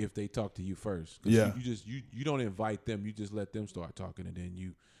talk? if they talk to you first. 'Cause Yeah. You don't invite them. You just let them start talking, and then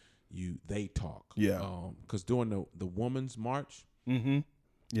they talk. Yeah. Because during the Women's March, Mm-hmm.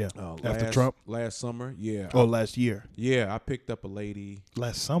 Yeah. after Trump? last summer, yeah. Oh, last year. Yeah, I picked up a lady.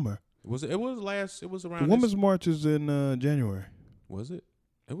 Last summer. It was around The Women's March is in January. Was it?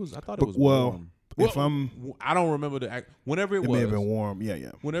 It was. I thought But, it was well, warm. if I don't remember whenever it It was. may have been warm. Yeah,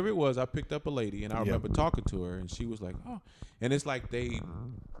 yeah. Whenever it was, I picked up a lady, and I Yeah. remember talking to her, and she was like, "Oh," and it's like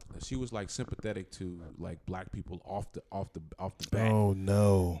she was like sympathetic to like black people off the bat. Oh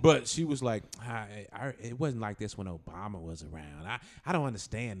no. But she was like, it wasn't like this when Obama was around. I don't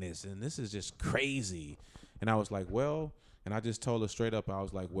understand this, and this is just crazy. And I was like, well, and I just told her straight up, I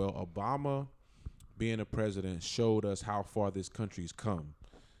was like, well, Obama being a president showed us how far this country's come.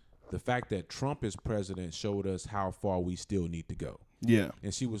 The fact that Trump is president showed us how far we still need to go. Yeah.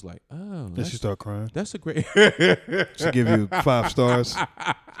 And she was like, oh, Then she start crying. that's a great. She give you 5 stars.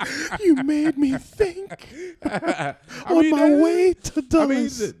 You made me think on my way to I mean,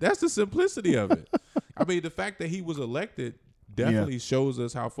 Dulles. that's the simplicity of it. I mean, the fact that he was elected definitely shows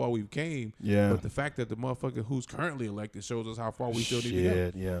us how far we've came. Yeah. But the fact that the motherfucker who's currently elected shows us how far we still need to go.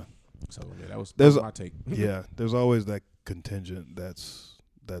 Shit, yeah. So yeah, that was There's my take. Yeah, there's always that contingent that's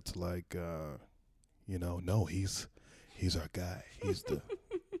like no, he's our guy. He's the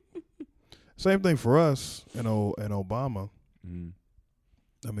same thing for us and Obama. Mm.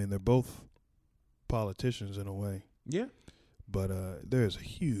 I mean, they're both politicians in a way, Yeah. but there's a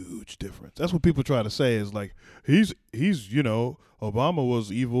huge difference. That's what people try to say is like he's Obama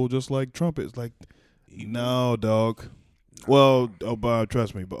was evil just like Trump is. Like, no, dog. Well, Obama,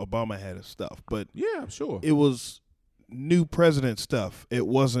 trust me, but Obama had his stuff, but Yeah, I'm sure. it was new president stuff. It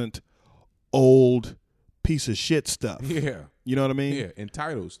wasn't old piece of shit stuff. Yeah. You know what I mean? Yeah.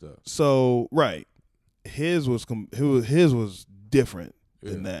 Entitled stuff. So right, his was different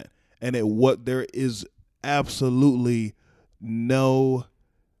than that, and there is absolutely no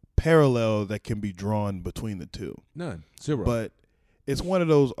parallel that can be drawn between the two. None. Zero. But it's one of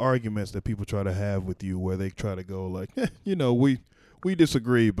those arguments that people try to have with you, where they try to go like, we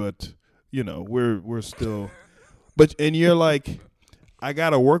disagree, but we're still. But and you're like, I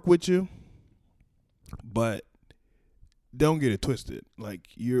gotta work with you, but don't get it twisted. Like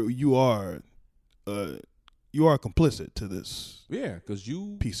you are complicit to this. yeah, because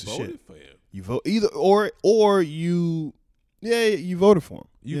you Piece of voted shit. for him. You vote either or you Yeah, you voted for him.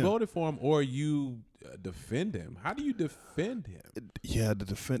 You voted for him, or you defend him. How do you defend him? Yeah,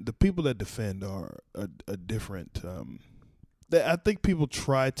 the people that defend are a different. I think people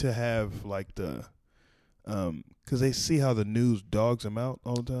try to have like the, because they see how the news dogs him out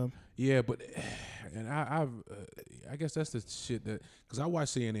all the time. Yeah, but and I guess that's the shit that, because I watch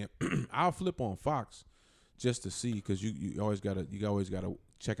CNN. I'll flip on Fox just to see, because you always gotta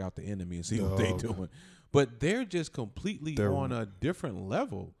check out the enemy and see what they doing. But they're just completely on a different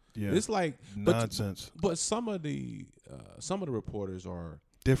level. Yeah, it's like nonsense. But some of the reporters are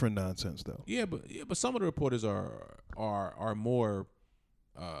different nonsense though. Yeah, but some of the reporters are more.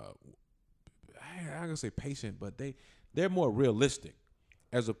 I'm gonna say patient, but they're more realistic,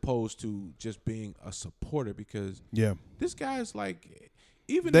 as opposed to just being a supporter. Because this guy's like,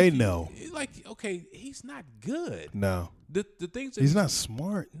 even they know, like, okay, he's not good. No, the things that he's not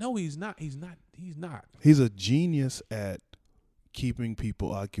smart. No, he's not. He's a genius at keeping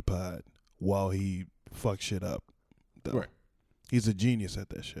people occupied while he fucks shit up. Though. Right. He's a genius at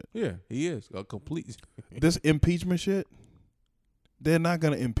that shit. Yeah, he is a complete. This impeachment shit, they're not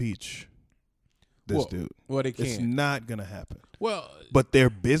gonna impeach this dude. Well, they can't. It's not gonna happen. Well, but they're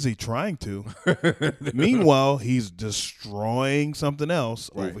busy trying to. Meanwhile, he's destroying something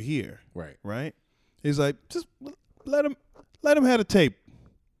else over here. Right. Right. He's like, just let him have a tape.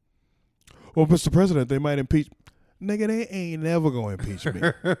 Well, Mr. President, they might impeach. Nigga, they ain't never gonna impeach me.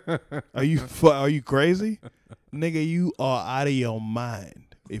 Are you crazy? Nigga, you are out of your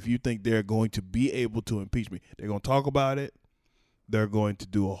mind if you think they're going to be able to impeach me. They're gonna talk about it. They're going to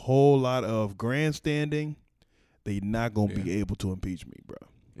do a whole lot of grandstanding. They're not gonna be able to impeach me, bro.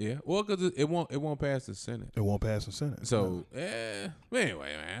 Yeah, well, because it won't pass the Senate. It won't pass the Senate. So,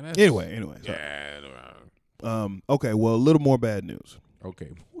 anyway, man. Anyway. Okay, well, a little more bad news. Okay.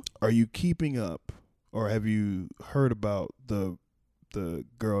 Are you keeping up, or have you heard about the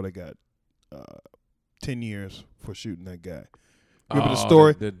girl that got 10 years for shooting that guy? Remember the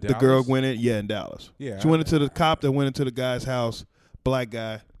story? The girl went in Dallas. Yeah. She went into the cop that went into the guy's house, black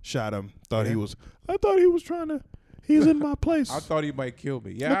guy, shot him, I thought he was trying to, he's in my place. I thought he might kill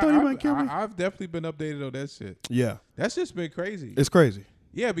me. Yeah, I've definitely been updated on that shit. Yeah. That's just been crazy. It's crazy.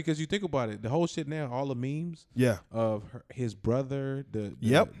 Yeah, because you think about it, the whole shit now, all the memes. Yeah. Of his brother, the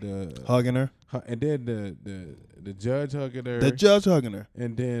hugging her, and then the judge hugging her. The judge hugging her,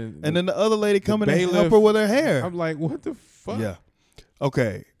 and then the other lady coming to help her with her hair. I'm like, what the fuck? Yeah.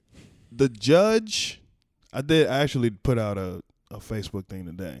 Okay. The judge, I actually put out a Facebook thing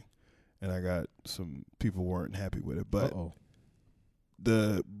today, and I got some people weren't happy with it, but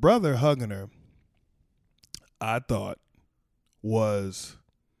the brother hugging her, I thought was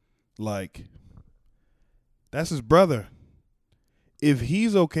like, that's his brother. If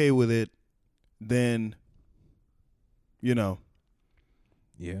he's okay with it, then,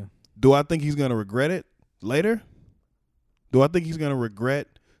 Yeah. Do I think he's going to regret it later? Do I think he's going to regret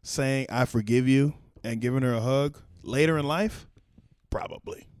saying, I forgive you, and giving her a hug later in life?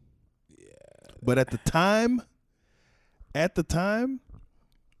 Probably. Yeah. But at the time,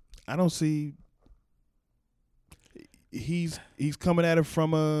 I don't see. He's coming at it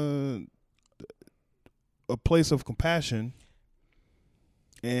from a place of compassion,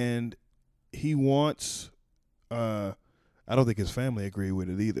 and he wants. I don't think his family agree with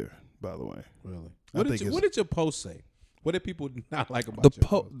it either. By the way, really, what did your post say? What did people not like about your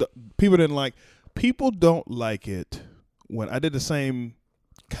post? People didn't like. People don't like it when I did the same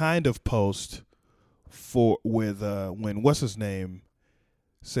kind of post when what's his name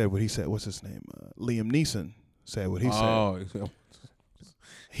said what he said. What's his name? Liam Neeson said what he said. Oh,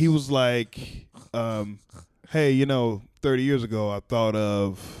 he was like, "Hey, 30 years ago, I thought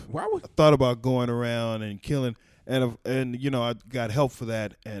about going around and killing, and I got help for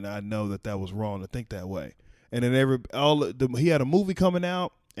that, and I know that was wrong to think that way." And then he had a movie coming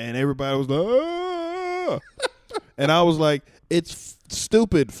out, and everybody was like, "Ah!" And I was like, "It's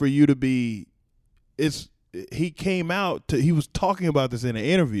stupid for you to be." He came out he was talking about this in an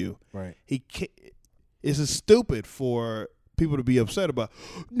interview. Right. It's stupid for people to be upset about.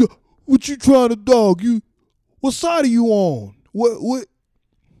 No, what you trying to dog? What side are you on? What?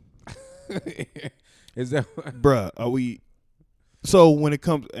 Is that, bruh? Are we? So when it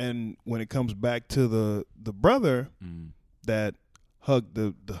comes back to the brother that hugged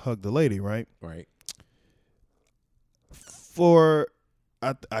the lady, right? Right.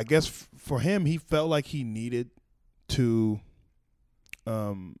 I guess for him, he felt like he needed to,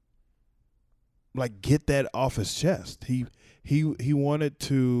 get that off his chest. He wanted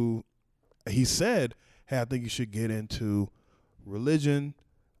to. He said, "Hey, I think you should get into religion,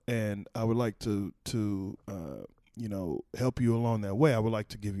 and I would like to help you along that way, I would like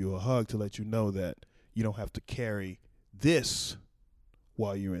to give you a hug to let you know that you don't have to carry this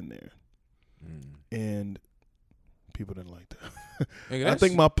while you're in there. And people didn't like that. Hey, I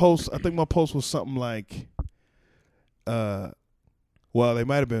think my post was something like, well, they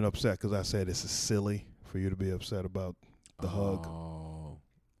might have been upset because I said this is silly for you to be upset about the hug.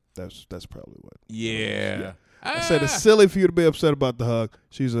 That's probably what. Yeah. I said it's silly for you to be upset about the hug.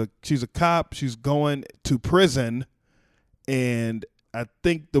 She's a cop. She's going to prison, and I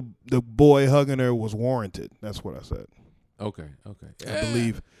think the boy hugging her was warranted. That's what I said. Okay. I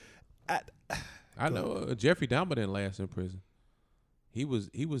believe. I know Jeffrey Dahmer didn't last in prison. He was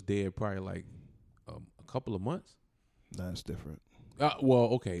dead probably like a couple of months. That's different. Well,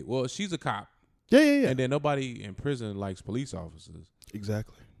 okay. Well, she's a cop. Yeah. And then nobody in prison likes police officers.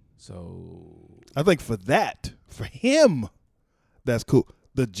 Exactly. So I think for him, that's cool.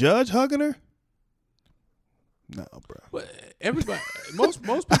 The judge hugging her? No, bro. But everybody, most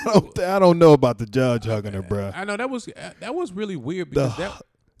people. I don't know about the judge hugging her, bro. I know that was really weird because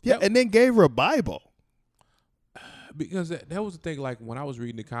and then gave her a Bible. Because that was the thing. Like when I was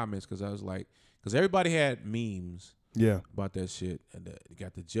reading the comments, because I was like, because everybody had memes. Yeah. About that shit, and you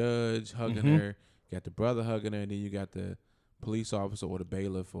got the judge hugging her, you got the brother hugging her, and then you got the police officer or the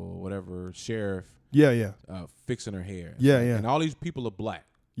bailiff or whatever sheriff. Yeah. Fixing her hair. Yeah. And all these people are black.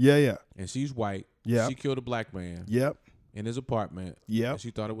 Yeah. And she's white. Yeah. She killed a black man. Yep. In his apartment. Yep. And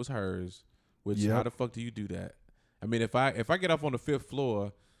she thought it was hers. Which how the fuck do you do that? I mean, if I get up on the 5th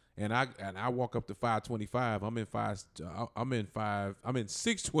floor and I walk up to 525, I'm in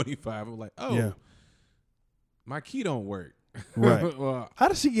 625. I'm like, my key don't work. Right. Well, how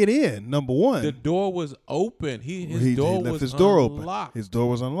did she get in? Number one, the door was open. He left his door unlocked. open. His door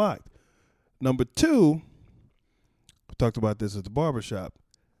was unlocked. Number two, we talked about this at the barbershop.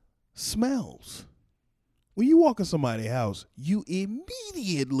 Smells. When you walk in somebody's house, you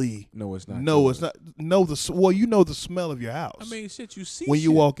immediately know it's not. You know the smell of your house. I mean, shit, you see when shit.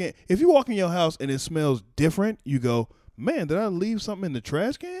 you walk in. If you walk in your house and it smells different, you go, man, did I leave something in the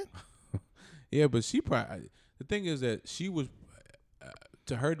trash can? Yeah, but she probably. The thing is that she was,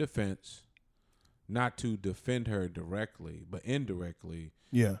 to her defense, not to defend her directly, but indirectly.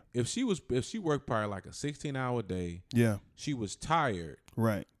 Yeah. If she worked probably like a 16-hour day. Yeah. She was tired.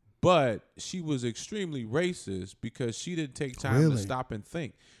 Right. But she was extremely racist because she didn't take time to stop and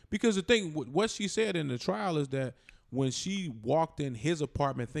think. Because the thing, what she said in the trial is that when she walked in his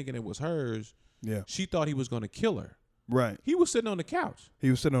apartment thinking it was hers, she thought he was going to kill her. Right. He was sitting on the couch.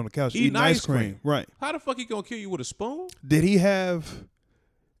 Eating ice cream. Right. How the fuck he going to kill you with a spoon? Did he have,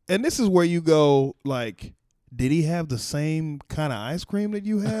 and this is where you go, like, did he have the same kind of ice cream that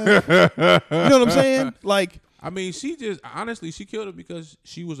you have? You know what I'm saying? Like, I mean, she killed him because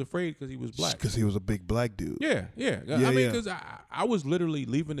she was afraid because he was black. Because he was a big black dude. Yeah. I mean, because I was literally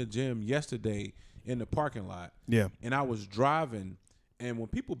leaving the gym yesterday in the parking lot. Yeah. And I was driving, and when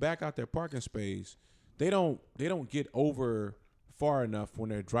people back out their parking space, they don't get over far enough when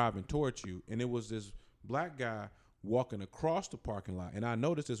they're driving towards you. And it was this black guy walking across the parking lot, and I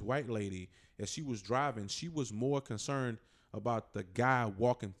noticed this white lady as she was driving. She was more concerned about the guy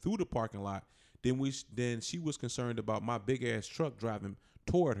walking through the parking lot than she was concerned about my big ass truck driving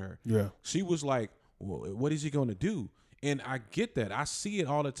toward her. Yeah. She was like, well, what is he going to do? And I get that. I see it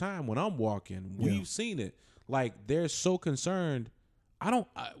all the time when I'm walking. We've seen it. Like, they're so concerned.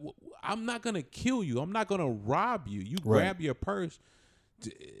 I'm not going to kill you. I'm not going to rob you. You grab your purse.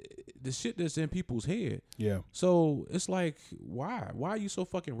 The shit that's in people's head. Yeah. So it's like, why? Why are you so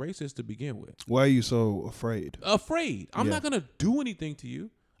fucking racist to begin with? Why are you so afraid? Afraid. I'm not going to do anything to you.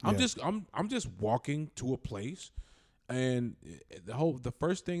 I'm just walking to a place, and the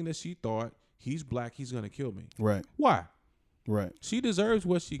first thing that she thought, he's black, he's gonna kill me. Right. Why? Right. She deserves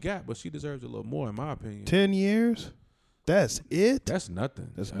what she got, but she deserves a little more, in my opinion. 10 years? That's it? That's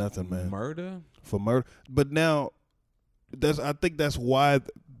nothing. That's nothing, man. Murder? For murder. But now, I think that's why.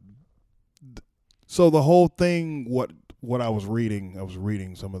 So the whole thing, what I was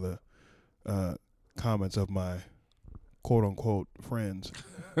reading some of the comments of my quote unquote friends.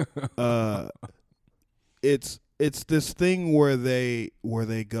 It's this thing where they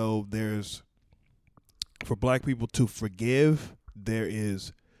go, there's, for black people to forgive,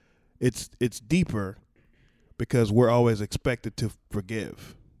 it's deeper because we're always expected to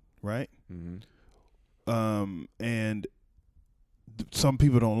forgive, right? Mm-hmm. And some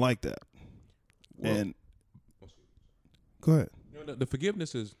people don't like that. Well, and go ahead. The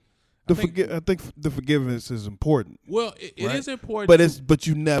forgiveness is. I think the forgiveness is important. Well, it is important, but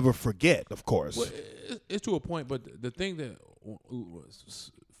you never forget, of course. Well, it's to a point. But the thing that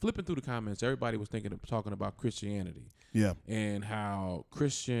flipping through the comments, everybody was talking about Christianity Yeah. and how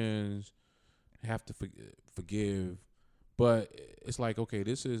Christians have to forgive. But it's like, okay,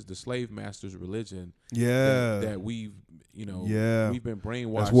 this is the slave master's religion. Yeah. That we've, Yeah. we've been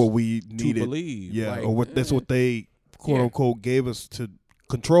brainwashed. That's what we to needed. believe. Yeah. Like, Or what? That's what they quote Yeah. unquote gave us to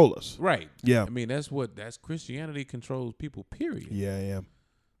control us. Right. Yeah. I mean, that's Christianity controls people. Period. Yeah. Yeah.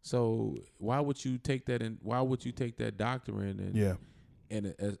 So why would you take that in? Why would you take that doctrine and Yeah.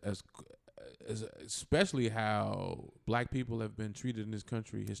 and as especially how black people have been treated in this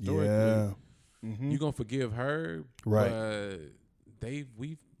country historically? Yeah. Mm-hmm. You're gonna forgive her, Right. But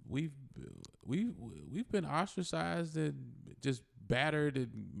we've been ostracized and just battered and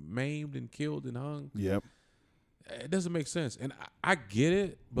maimed and killed and hung. Yep. It doesn't make sense, and I get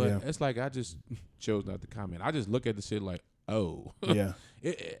it, but Yeah. it's like I just chose not to comment. I just look at the shit like, oh, Yeah.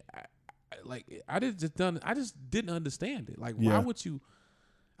 I just didn't understand it. Like, Yeah. why would you?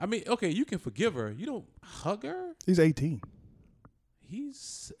 I mean, okay, you can forgive her. You don't hug her. He's 18.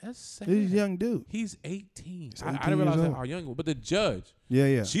 That's sad. He's a young dude. He's 18. He's I 18 didn't realize years that old. how young, but the judge, Yeah.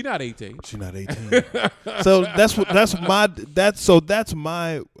 Yeah. she not 18. She's not 18. So that's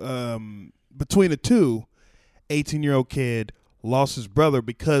my between the two, 18-year-old kid lost his brother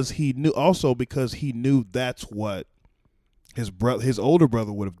because he knew that's what his older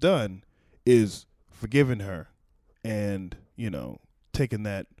brother would have done, is forgiving her and, taking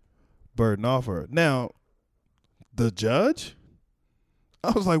that burden off her. Now, the judge,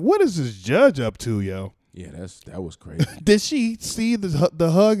 I was like, what is this judge up to, yo? Yeah, that was crazy. Did she see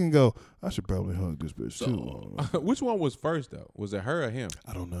the hug and go, I should probably hug this bitch too? Which one was first though? Was it her or him?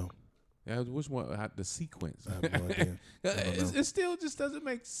 I don't know. Yeah, which one? The sequence. I have no idea. It still just doesn't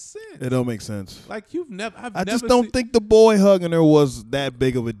make sense. It don't make sense. Like I just don't think the boy hugging her was that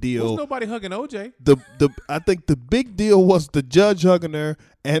big of a There's deal. nobody hugging OJ. I think the big deal was the judge hugging her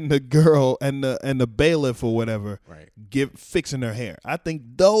and the girl and the bailiff or whatever Right. fixing her hair. I think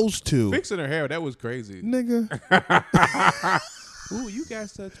those two. Fixing her hair, that was crazy. Nigga. Ooh, you got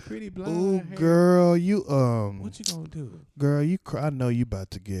such pretty blonde Ooh, hair. girl, you What you gonna do? girl, I know you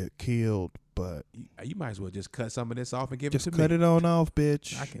about to get killed, but You might as well just cut some of this off and give just it to cut me. it on off,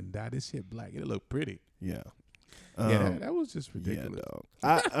 bitch. I can dye this shit black. It'll look pretty. Yeah. Yeah, that was just Yeah, ridiculous.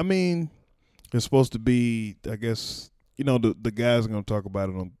 dog. I mean, it's supposed to be, I guess, the guys are going to talk about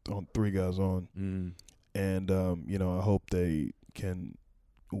it on Three Guys On. Mm. And, I hope they can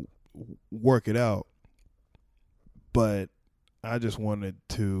work it out. But I just wanted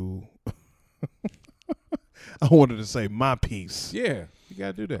to, say my piece. Yeah, you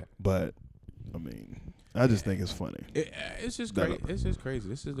gotta do that. But, I mean, I just think it's funny. It's just crazy. It's just crazy.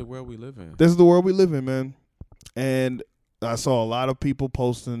 This is the world we live in. This is the world we live in, man. And I saw a lot of people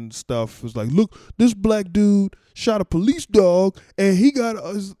posting stuff. It was like, look, this black dude shot a police dog, and he got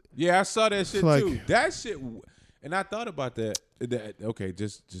us. Yeah, I saw that shit like- too. That shit, and I thought about that. Okay,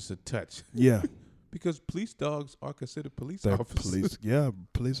 just a touch, Yeah, because police dogs are considered police they're officers. police. Yeah,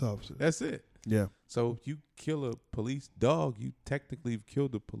 police officers. That's it. Yeah, So if you kill a police dog, you technically have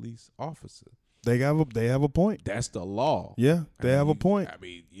killed a police officer. they have a point. That's the law. Yeah, they have a point. I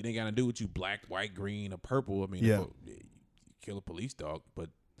mean, you ain't got to do what you black, white, green, or purple. I mean, Yeah. you kill a police dog. But,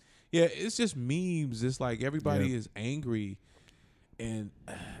 yeah, it's just memes. It's like everybody Yeah. is angry. And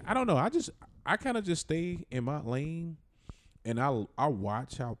I don't know. I kind of just stay in my lane. And I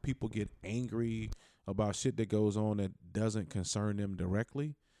watch how people get angry about shit that goes on that doesn't concern them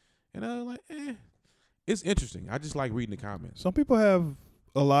directly. And I'm like, it's interesting. I just like reading the comments. Some people have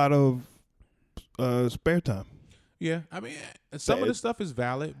a lot of spare time. Yeah, I mean, some of the stuff is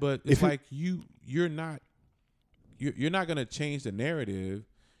valid, but it's like you're not gonna change the narrative.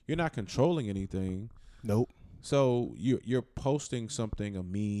 You're not controlling anything. Nope. So you're posting something, a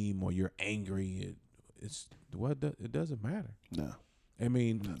meme, or you're angry. It doesn't matter. No. I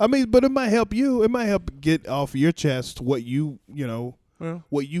mean, But it might help you. It might help get off your chest what well,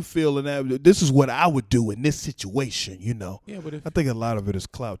 what you feel in that. This is what I would do in this situation. yeah, but if I think a lot of it is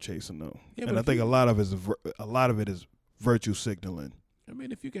clout chasing, though, Yeah, and but I if think you- a lot of it is virtue signaling.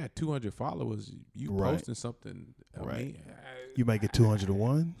 if you got 200 followers, you Right. posting something. I Right. mean, You might get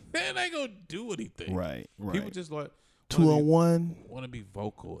 201. that ain't gonna do anything. Right. People just like 201. want to be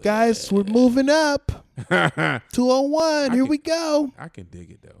vocal. Guys, we're moving up. 201. Here we go. I can dig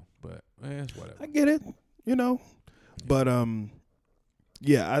it though, but it's whatever. I get it. But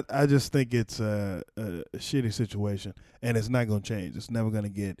yeah, I just think it's a shitty situation, and it's not going to change. It's never going to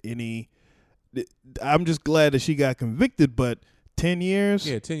get any. I'm just glad that she got convicted, but 10 years.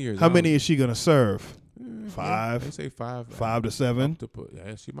 Yeah, 10 years. How many is she going to serve? Yeah, 5? they say 5. 5 to 7.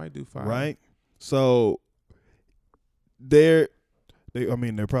 Yeah, she might do 5. Right. So there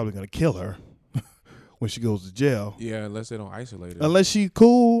They're probably gonna kill her when she goes to jail. Yeah, unless they don't isolate her. Unless she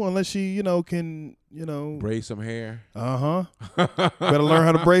cool, unless she, can, Braid some hair. Better learn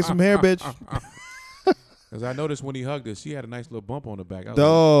how to braid some hair, bitch. Because I noticed when he hugged her, she had a nice little bump on the back.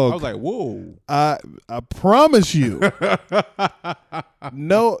 Dog. I was like, whoa. I promise you.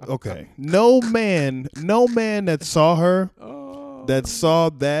 No man that saw her, that saw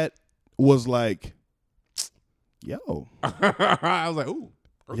that was like, yo. I was like, ooh.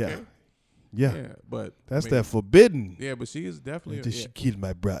 Okay. Yeah. But that's that forbidden. Yeah, but she is definitely. She killed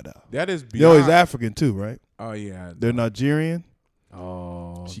my brother. That is beyond. Yo, he's African too, right? Oh yeah. They're Nigerian.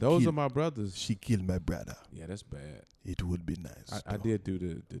 Oh, those are my brothers. She killed my brother. Yeah, that's bad. It would be nice. I did do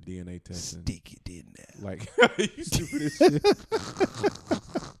the DNA testing. Stick it in there. Like, you stupid as shit.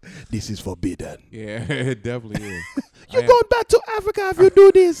 This is forbidden. Yeah, it definitely is. You're going back to Africa if you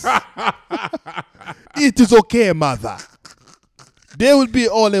do this. It is okay, mother. There will be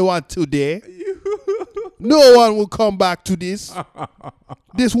only one today. No one will come back to this.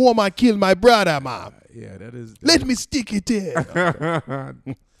 This woman killed my brother, mom. Yeah, that is. Let me stick it in. I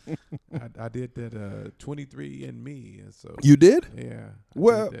did that 23andMe, and so you did. Yeah.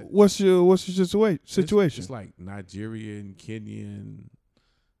 Well, what's your situation? It's like Nigerian, Kenyan,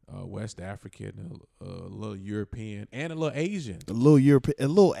 West African, a little European, and a little Asian. A little European, a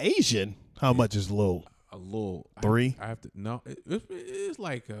little Asian. How much is low? A little 3. I have to no. It's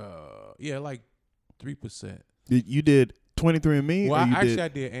like like 3%. You did 23andMe? Well, or I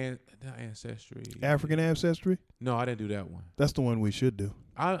did Ancestry. African Ancestry? No, I didn't do that one. That's the one we should do.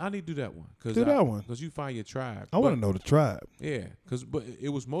 I need to do that one. Do that one. Because you find your tribe. I want to know the tribe. Yeah, but it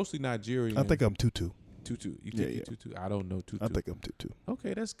was mostly Nigerian. I think I'm Tutu. Tutu. You think you're Tutu? I don't know Tutu. I think I'm Tutu.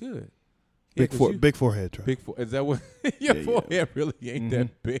 Okay, that's good. Big forehead tribe. Is that what your forehead really ain't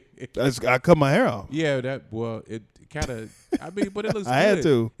that big? I cut my hair off. Yeah, it kind of. But it looks. I good. had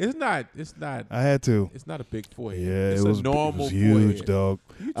to. It's not. I had to. It's not a big forehead. Yeah, it's it was a normal. It was huge, forehead. dog.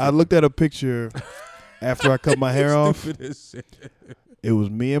 I looked at a picture after I cut my hair off. It was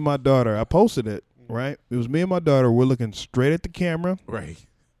me and my daughter. I posted it. Right. It was me and my daughter. We're looking straight at the camera. Right.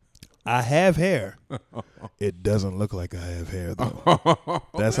 I have hair. It doesn't look like I have hair though.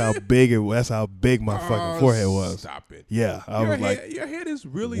 That's how big That's how big my fucking forehead was. Stop it. Yeah, I was like, your head is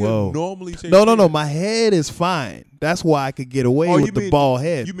really whoa. normally shaped. No. My head is fine. That's why I could get away with the bald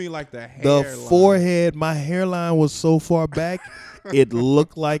head. You mean like the hair? The forehead. My hairline was so far back, it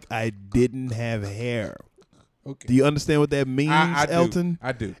looked like I didn't have hair. Okay. Do you understand what that means, Elton?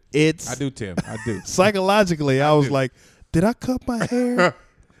 I do. I do, Tim. I do. Psychologically, I was like, did I cut my hair?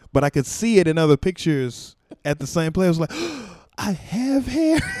 But I could see it in other pictures at the same place. I was like, I have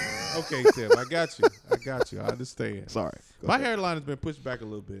hair. Okay, Tim, I got you. I understand. Sorry. My hairline has been pushed back a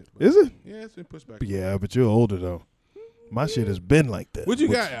little bit. Is it? Yeah, it's been pushed back. Yeah, but you're older though. My shit has been like that. What you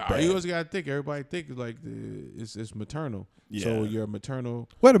got? You always got to think. Everybody think like it's maternal. Yeah. So you're maternal.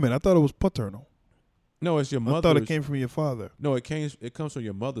 Wait a minute. I thought it was paternal. No, it's your mother. I thought it came from your father. No, it comes from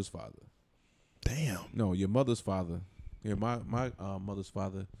your mother's father. Damn. No, your mother's father. Yeah, my mother's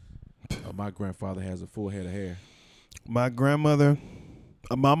father. My grandfather has a full head of hair. My grandmother,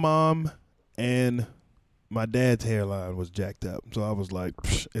 my mom, and my dad's hairline was jacked up. So I was like,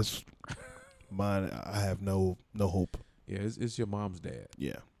 it's mine. I have no hope. Yeah, it's your mom's dad.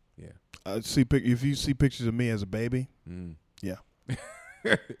 Yeah. Yeah. If you see pictures of me as a baby, yeah.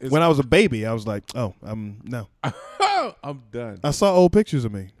 When I was a baby, I was like, oh, no. I'm done. I saw old pictures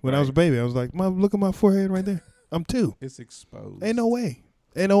of me when I was a baby. I was like, Mom, look at my forehead right there. I'm 2. It's exposed. Ain't no way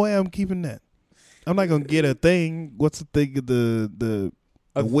I'm keeping that. I'm not gonna get a thing. What's the thing? The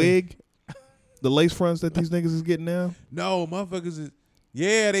wig, the lace fronts that these niggas is getting now. No, motherfuckers is.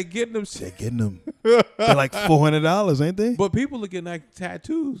 Yeah, they getting them. They're getting them. They're like $400, ain't they? But people are getting like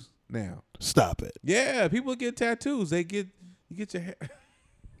tattoos now. Stop it. Yeah, people get tattoos. You get your hair.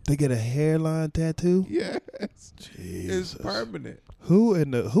 They get a hairline tattoo. Yes, Jesus. It's permanent.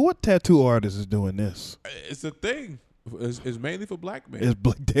 What tattoo artist is doing this? It's a thing. It's mainly for black men. It's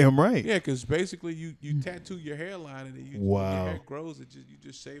damn right. Yeah, because basically you tattoo your hairline and then your hair grows. You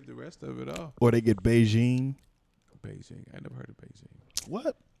just shave the rest of it off. Or they get Beijing. Beijing. I never heard of Beijing.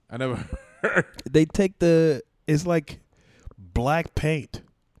 What? I never heard. They take it's like black paint.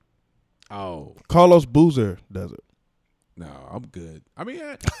 Oh. Carlos Boozer does it. No, I'm good. I mean,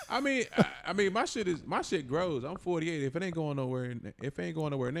 my shit grows. I'm 48. If it ain't going nowhere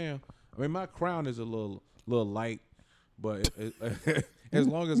now, I mean, my crown is a little light, but as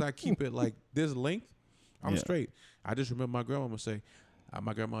long as I keep it like this length, I'm straight. I just remember my grandma would say,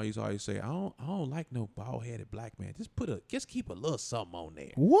 my grandma used to always say, I don't like no bald headed black man. Just keep a little something on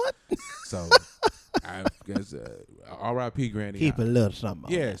there. What? So I guess R.I.P. Granny. Keep a little something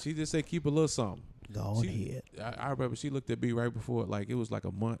on Yeah, there. she just said keep a little something. Go on ahead. I remember she looked at me right before, like it was like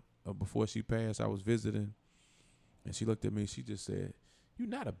a month before she passed. I was visiting, and she looked at me. She just said, "You're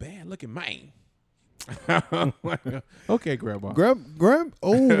not a bad looking man." Okay, Grandma.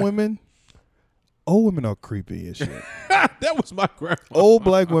 Old women are creepy as shit. That was my grandma. Old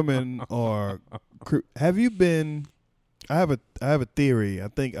black women are. Have you been? I have a theory. I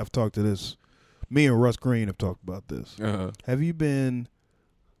think I've talked to this. Me and Russ Green have talked about this. Uh-huh. Have you been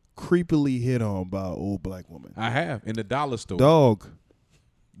creepily hit on by an old black woman? I have in the dollar store. Dog.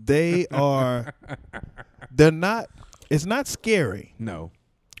 They are. They're not. It's not scary, No.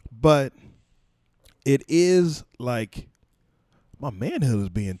 but it is like my manhood is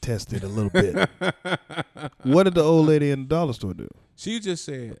being tested a little bit. What did the old lady in the dollar store do? She just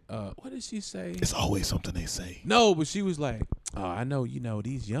said, what did she say? It's always something they say. No, but she was like, oh, I know,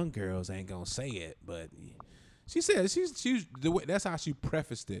 these young girls ain't gonna say it, but she said she's the way, that's how she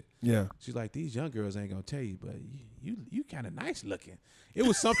prefaced it. Yeah. She's like, these young girls ain't gonna tell you, but you kind of nice looking. It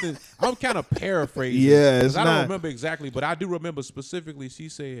was something. I'm kind of paraphrasing. Yeah, it's I not. don't remember exactly, but I do remember specifically. She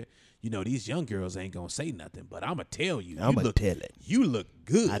said, these young girls ain't gonna say nothing, but I'ma tell you. I'ma tell it. You look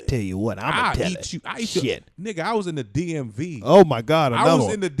good. I tell you what, I'ma tell it. I eat Shit. Nigga, I was in the DMV. Oh my God, I another was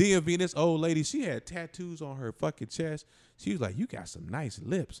one. in the DMV, and this old lady, she had tattoos on her fucking chest. She was like, you got some nice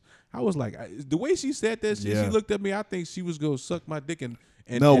lips. I was like, the way she said that shit, Yeah. she looked at me, I think she was going to suck my dick and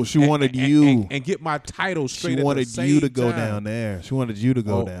No, she wanted you. And get my title straight. She wanted at the you to same go time. down there. She wanted you to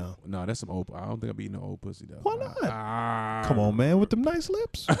go Oh, down. No, that's some old. I don't think I'm eating no old pussy though. Why not? Come on, man, with them nice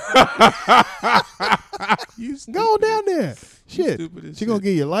lips. You Go down there. Shit. stupid as She gonna shit.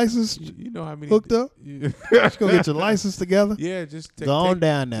 get your license You know how many hooked up? Yeah, She gonna get your license together. yeah, just Go on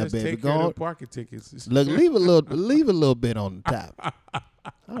down there, just baby. Take Go care of on. the parking tickets. Look, leave a little bit on the top.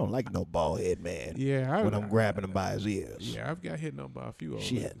 I don't like no bald head man. Yeah, when I'm grabbing him by his ears. Yeah, I've got hit on by a few old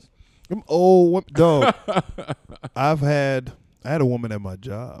Shit. ladies. Them old dog. I had a woman at my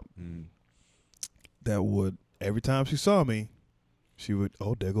job that would every time she saw me, she would,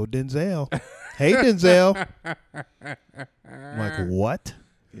 oh, there go Denzel. Hey, Denzel. I'm like, what?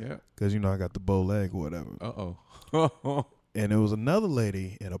 Yeah. Because I got the bow leg or whatever. Uh-oh. And there was another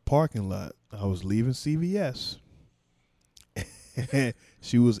lady in a parking lot. I was leaving CVS.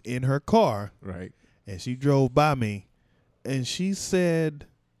 She was in her car. Right. And she drove by me. And she said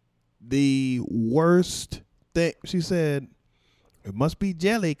the worst thing. She said, it must be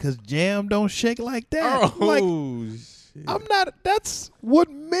jelly because jam don't shake like that. Oh, Like, shit. I'm not. That's what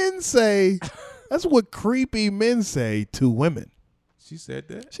men say. That's what creepy men say to women. She said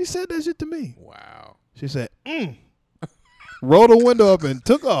that? She said that shit to me. Wow. She said, rolled the window up and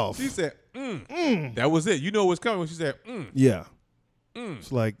took off. She said, That was it. You know what's coming when she said, Yeah.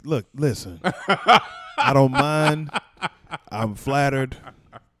 It's like, look, listen. I don't mind. I'm flattered.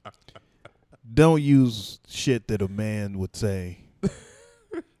 Don't use shit that a man would say.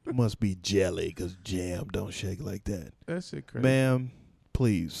 Must be jelly because jam don't shake like that. That shit crazy. Ma'am,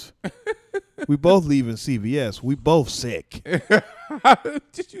 please. We both leaving CVS. We both sick.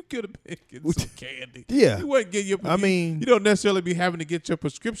 You could have been getting some candy. Yeah. You wasn't getting your. I mean, you don't necessarily be having to get your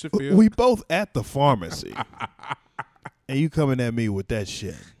prescription filled. we both at the pharmacy. And you coming at me with that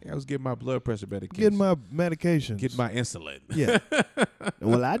shit. I was getting my blood pressure medication. Getting my medications. Get my insulin. Yeah.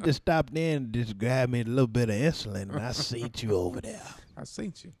 Well, I just stopped in and just grabbed me a little bit of insulin, and I seen you over there. I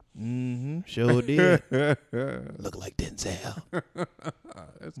seen you. Mm-hmm. Sure did. Look like Denzel.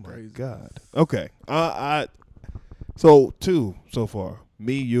 That's My crazy. God. Okay. So two so far.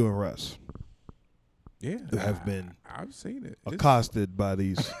 Me, you, and Russ Yeah. have been I've seen it. accosted by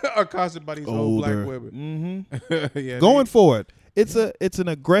these Accosted by these old black older women. Mm-hmm. Yeah, Going forward, it's an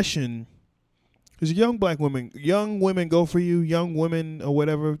aggression. Because young women go for you, young women or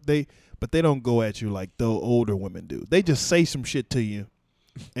whatever. But they don't go at you like the older women do. They just say some shit to you,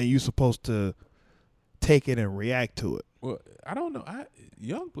 and you're supposed to take it and react to it. Well, I don't know.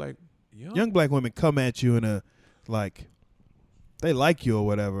 Young Young black women come at you in a like they like you or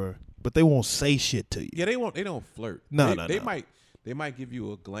whatever, but they won't say shit to you. Yeah, they don't flirt. No, They no. They might give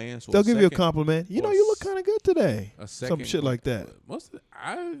you a glance. Or They'll give you a second, compliment. You or know, you look kind of good today. A second, Some shit like that. Most of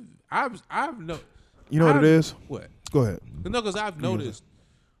I've no. You know what it is? What? Go ahead. No, because I've noticed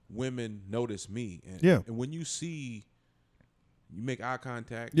women notice me. And, Yeah. And when you make eye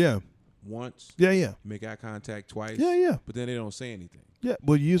contact. Yeah. Once. Yeah, yeah. Make eye contact twice. Yeah, yeah. But then they don't say anything. Yeah.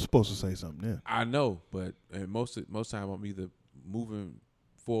 Well, you're supposed to say something. Yeah. I know, but most time I'm either moving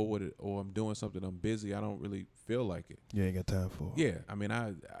forward or I'm doing something. I'm busy. I don't really feel like it. You ain't got time for it. Yeah, I mean,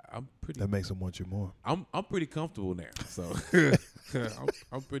 I'm pretty. That makes them want you more. I'm pretty comfortable now. So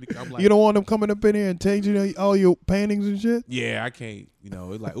I'm pretty. I'm like, You don't want them coming up in here and changing all your paintings and shit. yeah, I can't. You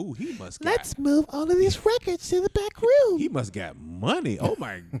know, it's like, ooh, he must. move all of these records to the back room. He must got money. Oh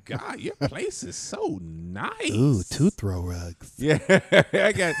my God, your place is so nice. Ooh, two throw rugs. Yeah,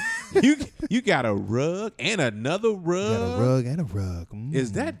 I got you. You got a rug and another rug. Got a rug and a rug.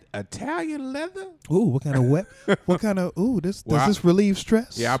 Is that Italian leather? Ooh, what kind of wet? What kind of? Ooh, does this relieve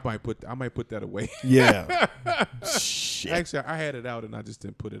stress? Yeah, I might put that away. Yeah. Shit. Actually, I had it out and I just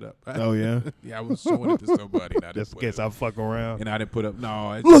didn't put it up. Oh yeah. Yeah, I was showing it to somebody. And I Just didn't in put case it I up. fuck around. And I didn't put up.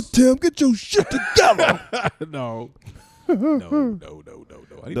 No, it's Look, Tim, get your shit together. no. No. I need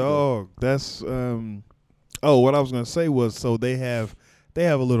to go. Dog, that's oh, what I was gonna say was, so they have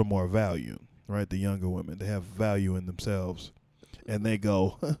a little more value, right? The younger women, they have value in themselves, and they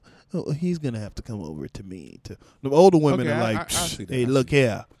go, oh, he's gonna have to come over to me. To the older women Okay, are I like, see that. hey, look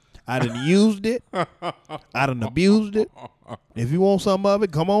here, I done used it, I done abused it. If you want some of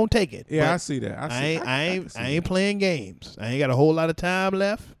it, come on, take it. Yeah, But I see that. I ain't playing games. I ain't got a whole lot of time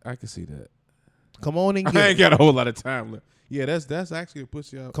left. I can see that. Come on and I get ain't it. got a whole lot of time left. Yeah, that's actually a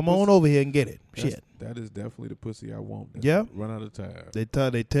pussy. Come on over here and get it. Shit. That is definitely the pussy I want. That's Yeah. Run out of time.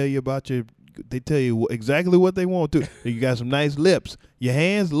 They tell you about your. They tell you exactly what they want to. You got some nice lips. Your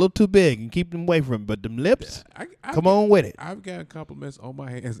hands a little too big and keep them away from. But them lips, come on with it. I've gotten compliments on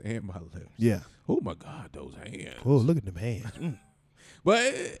my hands and my lips. Yeah. Oh my God, those hands. Oh, look at them hands. But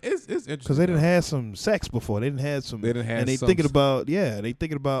it's interesting Because they didn't have some sex before. They didn't have some. They didn't have and they some thinking s- about they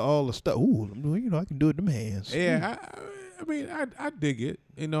thinking about all the stuff. Ooh, I can do it with them hands. Yeah, I mean, I dig it.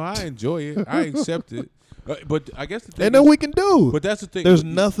 You know, I enjoy it. I accept it. But I guess the thing. They know we can do. But that's the thing. There's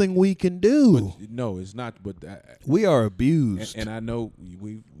nothing we can do. But no, it's not. But We are abused and I know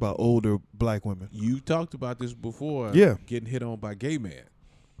we. by older black women. You talked about this before. Yeah. Getting hit on by gay men.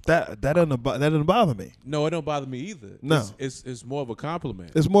 That doesn't bother me. No, it don't bother me either. No. It's more of a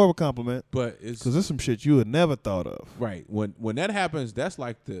compliment. It's more of a compliment But it's because there's some shit you would never thought of. right when that happens. That's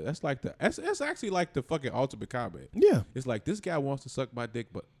actually like the fucking ultimate comment. Yeah. It's like this guy wants to suck my dick,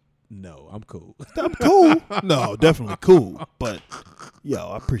 but no, I'm cool. I'm cool. No, definitely cool. But yo,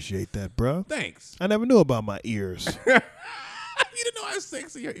 I appreciate that, bro. Thanks. I never knew about my ears. You didn't know how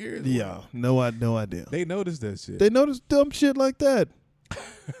sexy your ears. Yeah, no idea. They noticed that shit. They notice dumb shit like that.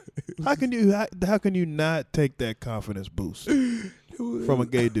 How can you not take that confidence boost from a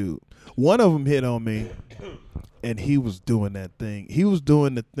gay dude? One of them hit on me, and he was doing that thing. He was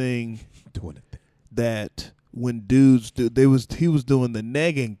doing the thing doing it. that when dudes do, he was doing the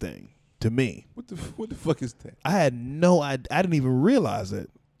negging thing to me. What the fuck is that? I had no idea. I didn't even realize it.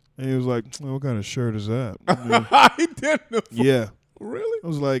 And he was like, well, "What kind of shirt is that?" I didn't know. Yeah, Really? I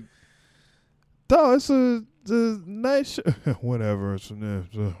was like, "Dog, it's a nice shirt." Whatever.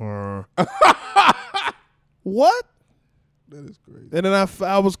 What? That is crazy. And then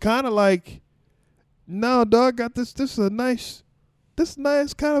I was kind of like, "No, dog, got this. This is a nice. This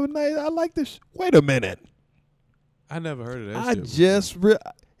nice kind of a nice. I like this. Wait a minute. I never heard of that. I shit just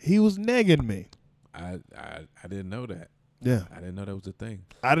he was negging me. before. I didn't know that. Yeah, I didn't know that was a thing.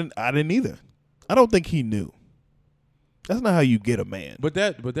 I didn't either. I don't think he knew. That's not how you get a man. But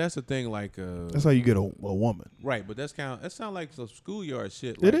that's the thing. Like That's how you get a woman. right. But that sounds like some schoolyard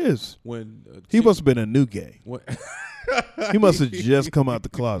shit. It Like is. when He must have been a new gay. When, He must have just come out the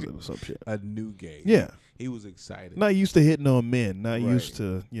closet or some shit. a new gay. Yeah. He was excited. Not used to hitting on men. Not Right. used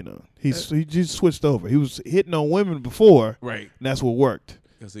to, he just switched over. He was hitting on women before, Right. and that's what worked.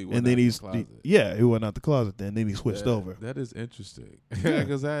 Because he And then he went out the closet then. Then he switched over. That is interesting. Yeah.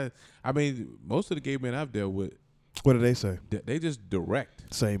 Because I mean, most of the gay men I've dealt with, What did they say? they just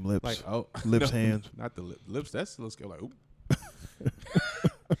direct. Same lips. Like, oh. Lips, no, hands. Not the lips. That's a little scary. Like, oop.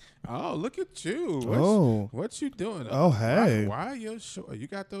 Oh, look at you. What you doing? Oh, hey. Why you short? You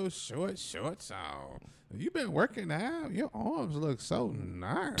got those shorts on. You been working out. Your arms look so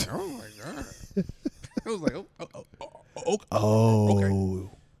nice. Oh, my God. I was like, okay. Oh.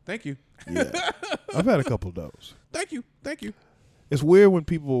 Thank you. Yeah. I've had a couple of those. Thank you. It's weird when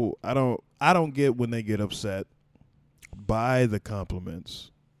people I don't get when they get upset by the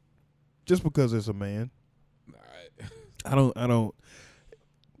compliments just because it's a man. I don't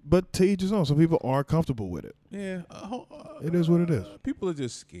but to each his own. Some people aren't comfortable with it. Yeah. It is what it is. People are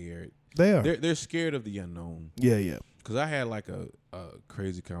just scared. They are. They're scared of the unknown. Yeah. Because I had like a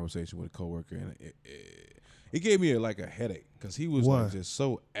crazy conversation with a coworker, and it gave me a headache because he was Why? like just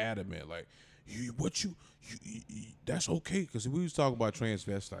so adamant, like you that's okay, because we was talking about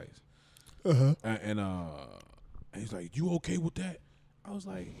transvestites, Uh-huh. and he's like, you okay with that? I was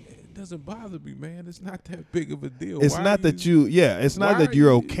like, it doesn't bother me, man. It's not that big of a deal. It's Why not are that you, yeah. It's not why that are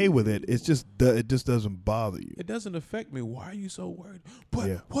you're you- okay with it. It's just it just doesn't bother you. It doesn't affect me. Why are you so worried? But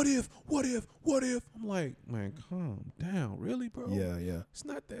Yeah. what if? I'm like, man, calm down, really, bro. Yeah, yeah. It's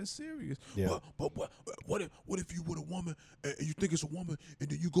not that serious. Yeah. But what if you with a woman and you think it's a woman and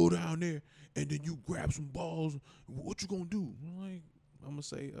then you go down there and then you grab some balls? What you gonna do? I'm like, I'm gonna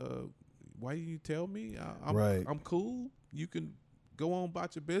say, why didn't you tell me? Right. I'm cool. You can go on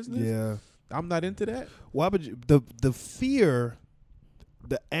about your business. Yeah. I'm not into that. Why would you? The fear,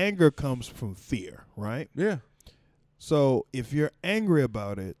 the anger comes from fear, right? Yeah. So if you're angry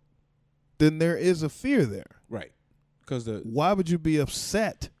about it, then there is a fear there. Right. Because Why would you be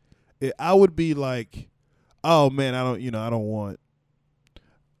upset? I would be like, oh man, I don't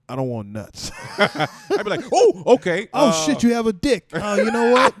want nuts. I'd be like, oh, okay. Oh shit, you have a dick. Oh, you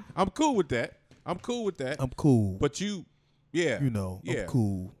know what? I'm cool with that. I'm cool. But you, yeah. I'm yeah.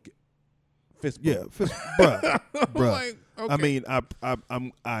 cool. Fist Yeah, bump. bruh. Like, I okay. mean,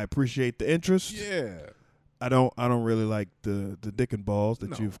 I appreciate the interest. Yeah. I don't really like the dick and balls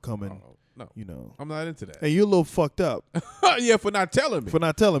that No, you've come in. No. I'm not into that. Hey, you're a little fucked up Yeah, for not telling me. for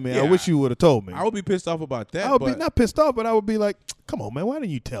not telling me. I Yeah. wish you would have told me. I would be pissed off about that. I would but be not pissed off, but I would be like, come on, man, why didn't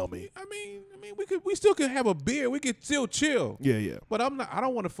you tell me? I mean, we still could have a beer. We could still chill. Yeah, yeah. But I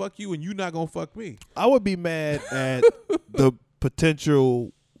don't want to fuck you, and you not gonna fuck me. I would be mad at the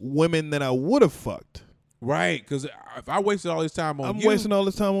potential women that I would have fucked. Right? Because if I wasted all this time on I'm you, wasting all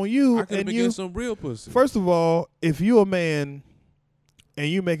this time on you, I could have and been you. getting some real pussy. First of all, if you a man and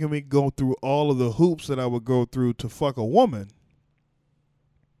you making me go through all of the hoops that I would go through to fuck a woman,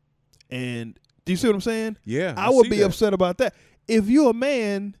 and do you see what I'm saying? Yeah, I would see be that. upset about that. If you a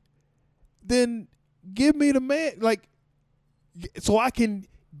man, then give me the man, like, so I can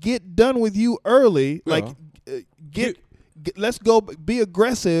get done with you early. Like, get let's go be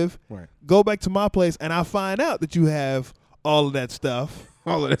aggressive. Right. Go back to my place, and I find out that you have all of that stuff.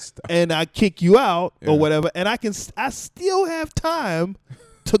 All of that stuff. And I kick you out Yeah. or whatever, and I still have time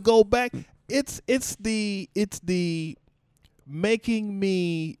to go back. It's the making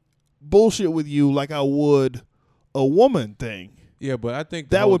me bullshit with you like I would a woman thing. Yeah, but I think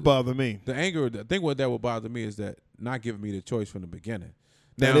the That whole- would bother me. the anger. I think what that would bother me is that not giving me the choice from the beginning.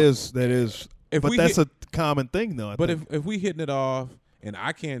 That Now, is. if But we that's hit- a common thing, though. I But think. if we hitting it off and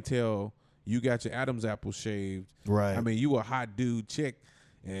I can't tell you got your Adam's apple shaved, Right. I mean you a hot dude chick,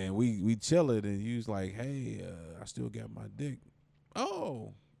 and we chilling, and you's like, hey, I still got my dick.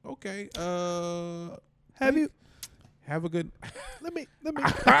 Oh, okay. have you? Have a good. Let me.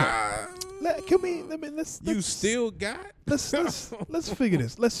 Let's. You still got? Let's figure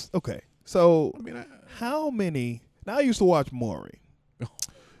this. Okay. So I mean, how many? Now I used to watch Maury.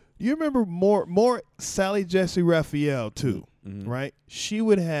 You remember more Sally Jesse Raphael too, Mm-hmm. right? She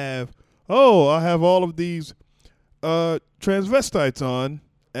would have, I have all of these transvestites on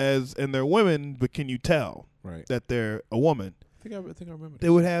and they're women, but can you tell right. that they're a woman? I think I remember. They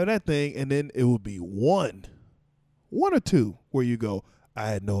would have that thing, and then it would be one or two where you go, I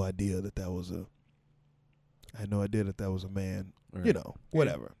had no idea that was a man. Right. You know, Yeah.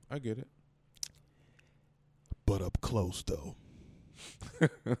 whatever. I get it. But up close, though.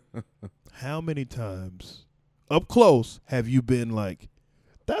 How many times up close have you been like,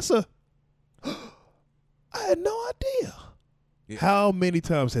 I had no idea. Yeah. How many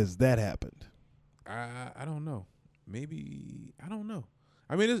times has that happened? I don't know. Maybe I don't know.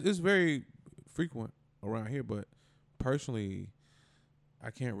 I mean, it's very frequent around here, but personally, I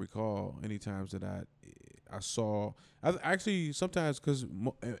can't recall any times that I saw. I actually sometimes because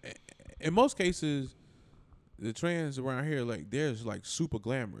in most cases, the trans around here they're like super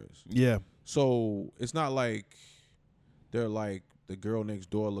glamorous. Yeah. So it's not like they're like the girl next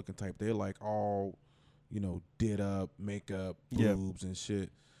door looking type. They're like all, did up, makeup, Yeah. boobs and shit.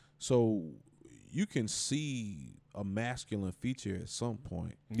 So you can see a masculine feature at some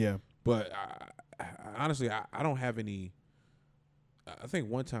point. Yeah. But I honestly, I don't have any. I think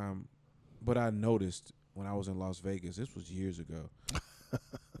one time, but I noticed when I was in Las Vegas. This was years ago,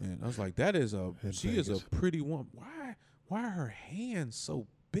 and I was like, she is a pretty woman. Why are her hands so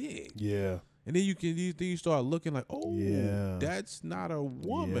big? Yeah. And then you start looking like, oh, Yeah. that's not a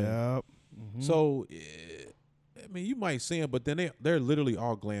woman. Yeah. Mhm. So, I mean, you might see them, but then they're literally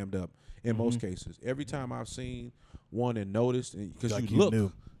all glammed up in most cases. Every time I've seen one and noticed, because Like you you look,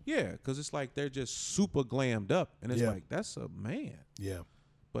 knew. yeah, because it's like they're just super glammed up, and it's Yeah. like that's a man, Yeah.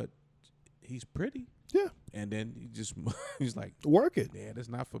 but he's pretty. Yeah. And then he's like, Work it. yeah, that's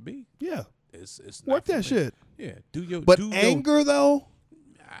not for me. Yeah. It's not Work for that me. shit. Yeah, But do anger though,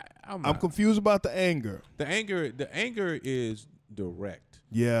 I'm I'm confused about the anger. The anger is direct.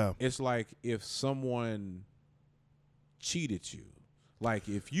 Yeah. It's like if someone cheated you. Like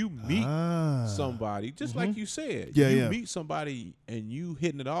if you meet somebody, just like you said, you meet somebody and you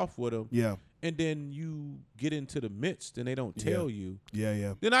hitting it off with them, Yeah. and then you get into the midst and they don't tell you,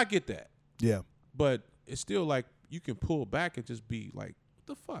 Yeah. then I get that. Yeah. But it's still like you can pull back and just be like, what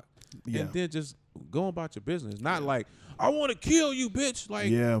the fuck? Yeah. And then just go about your business. Not like, I want to kill you, bitch.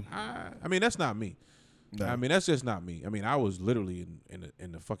 Like, I mean, that's not me. No. I mean, that's just not me. I mean, I was literally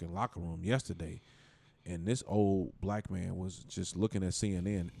in the fucking locker room yesterday, and this old black man was just looking at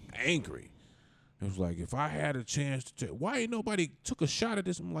CNN angry. It was like, if I had a chance to why ain't nobody took a shot at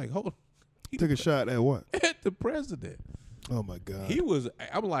this? I'm like, hold on. Took a shot at what? At the president. Oh my God.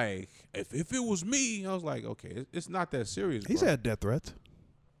 I'm like, if it was me, I was like, okay, it's not that serious. He's bro. had death threats.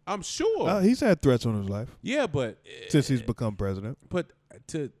 I'm sure. He's had threats on his life. Yeah, but Since he's become president. But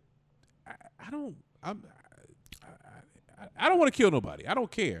I don't want to kill nobody. I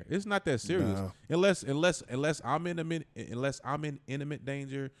don't care. It's not that serious. No. Unless I'm in imminent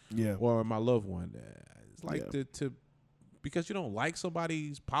danger. Yeah. Or my loved one. It's like because you don't like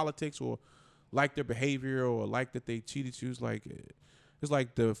somebody's politics or like their behavior or like that they cheated you. It's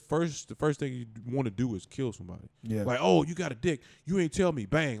like the first thing you want to do is kill somebody. Yeah. Like, oh, you got a dick. You ain't tell me.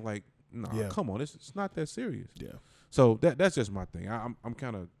 Bang. Like, no, come on. It's not that serious. Yeah. So that's just my thing. I'm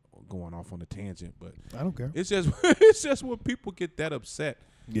kind of going off on a tangent, but I don't care. it's just when people get that upset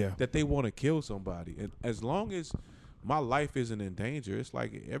that they want to kill somebody. And as long as my life isn't in danger, it's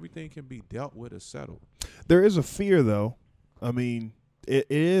like everything can be dealt with or settled. There is a fear, though. I mean, it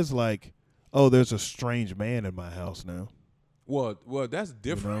is like, oh, there's a strange man in my house now. Well, that's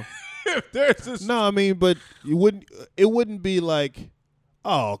different. You know? If there's this, No, I mean, but it wouldn't be like,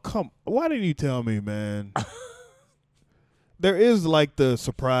 oh, why didn't you tell me, man? There is like the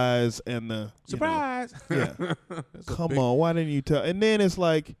surprise and the surprise. Yeah. Come on, why didn't you tell? And then it's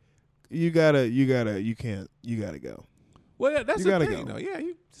like, you gotta go. Well, that's You the gotta thing, go. though. Yeah,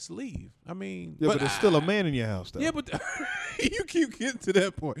 you just leave. I mean, Yeah, but there's still a man in your house, though. Yeah, but you keep getting to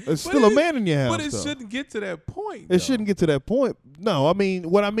that point. There's still a man in your house, but it though. shouldn't get to that point. It shouldn't get to that point. No, I mean,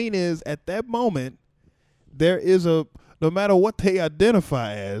 what I mean is, at that moment, there is no matter what they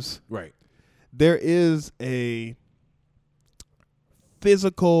identify as, right. there is a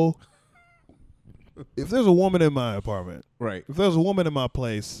physical. If there's a woman in my apartment, Right. if there's a woman in my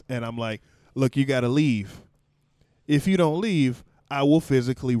place, and I'm like, look, you got to leave. If you don't leave, I will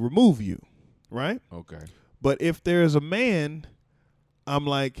physically remove you, right? Okay. But if there's a man, I'm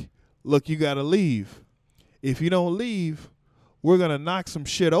like, look, you got to leave. If you don't leave, we're going to knock some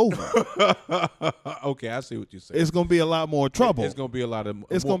shit over. Okay, I see what you're saying. It's going to be a lot more trouble. It's going to be a lot of.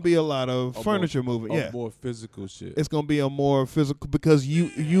 It's going to be a lot of furniture moving. Yeah. More physical shit. It's going to be a more physical because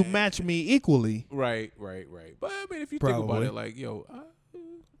you match me equally. Right. But I mean, if you think about Probably. it, like, yo,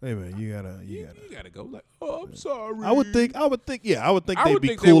 Hey man, you gotta go. Like, oh, I'm sorry. I would think I they'd would be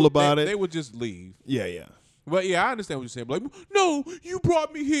think cool about They it. would just leave. Yeah. But yeah, I understand what you're saying. But like, no, you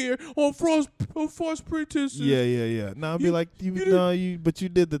brought me here on false pretenses. Yeah. No, I'd be like, but you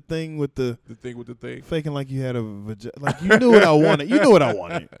did the thing with the thing with the thing. faking like you had a vagina. Like you knew what I wanted. You knew what I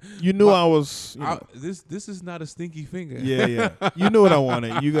wanted. You knew I was. You know. This is not a stinky finger. Yeah. You knew what I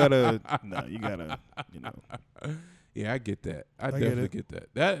wanted. You gotta. Yeah, I get that. I get definitely it.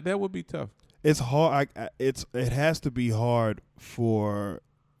 get that. That would be tough. It's hard. It has to be hard for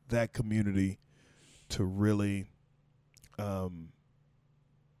that community to really.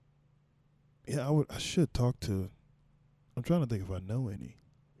 I should talk to. I'm trying to think if I know any.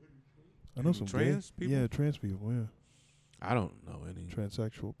 I know some trans gay, people. Yeah, trans people. Yeah, I don't know any.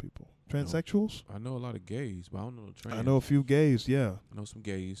 transsexual people. Transsexuals. I know a lot of gays, but I don't know the trans. I know a few gays. Yeah, I know some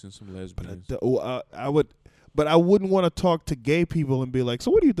gays and some but lesbians. I would. But I wouldn't want to talk to gay people and be like,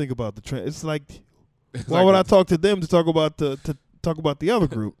 "So what do you think about the trans?" It's like, why would I talk to them to talk about the other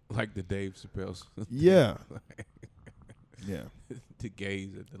group? Like the Dave Chappelle's. Yeah. Yeah. The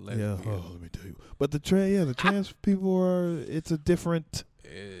gays and the Yeah. lesbians. Oh, let me tell you. But the trans people are. It's a different.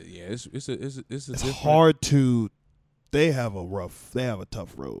 Yeah, it's a It's different, hard to. They have a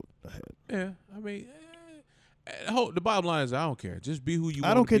tough road ahead. Yeah, I mean, the bottom line is I don't care. Just be who you.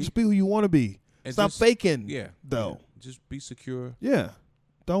 I don't care. Just be who you want to be. And Stop just- faking. Yeah, Though. yeah. Just be secure. Yeah.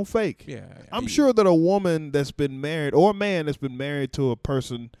 Don't fake. Yeah, I'm sure that a woman that's been married or a man that's been married to a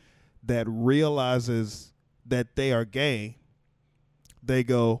person that realizes that they are gay, they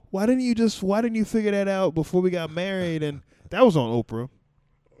go, why didn't you figure that out before we got married? And that was on Oprah.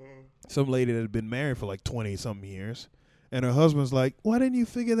 Some lady that had been married for like 20 something years. And her husband's like, why didn't you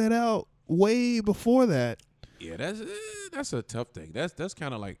figure that out way before that? Yeah, that's a tough thing. That's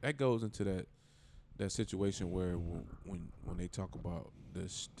kind of like that goes into that that situation where when they talk about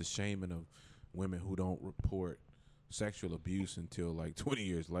the shaming of women who don't report sexual abuse until like 20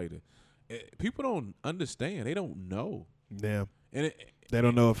 years later, people don't understand. They don't know. Yeah. And They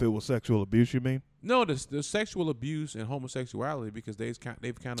don't know if it was sexual abuse, you mean? no, the sexual abuse and homosexuality, because they've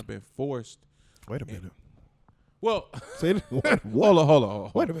kind of been forced. Wait a minute. Well, Say it. What? hold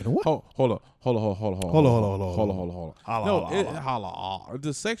on. Wait a minute. What? Hold on. Hold on. No,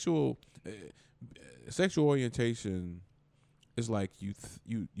 the sexual orientation is like you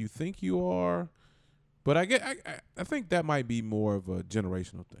think you are, but I think that might be more of a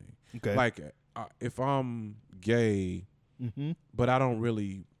generational thing. Okay. Like if I'm gay, Mm-hmm. but I don't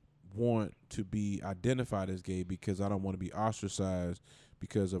really want to be identified as gay because I don't want to be ostracized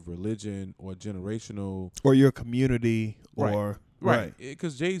because of religion or generational Or your community, or right.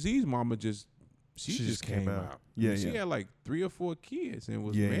 Because Jay-Z's mama she just came out. Yeah, She yeah. had like 3 or 4 kids and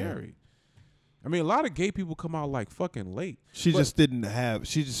was Yeah, yeah. married. I mean, a lot of gay people come out like fucking late. She But- just didn't have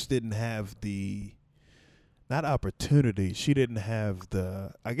the, not opportunity. She didn't have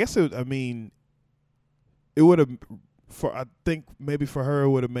the, I guess it would have, I think maybe for her it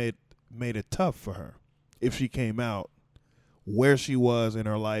would have made it tough for her if she came out where she was in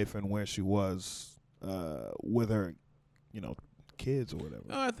her life and where she was with her, kids or whatever.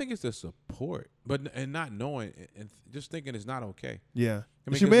 No, I think it's the support, and not knowing and just thinking it's not okay. Yeah. I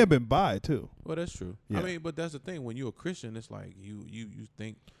mean, She 'cause may have been bi too. Well, that's true. Yeah. I mean, but that's the thing. When you're a Christian, it's like you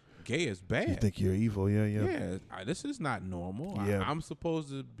think gay is bad. You think you're evil, yeah. Yeah, this is not normal. Yeah. I'm supposed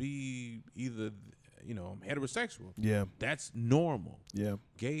to be either, I'm heterosexual. Yeah. That's normal. Yeah.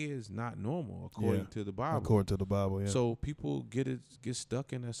 Gay is not normal according to the Bible. According to the Bible, yeah. So people get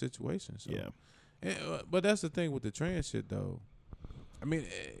stuck in that situation. So. yeah. But that's the thing with the trans shit, though. I mean,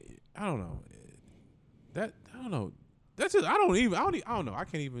 I don't know. I don't know. That's just I don't know. I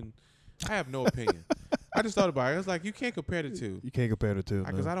can't even. I have no opinion. I just thought about it. It's like you can't compare the two You can't compare the two.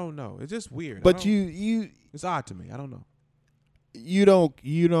 because no. I don't know. It's just weird. But you it's odd to me. I don't know. you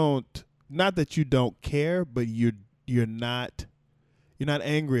don't not that you don't care, but you're not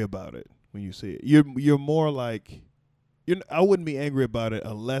angry about it when you see it. You're more like I wouldn't be angry about it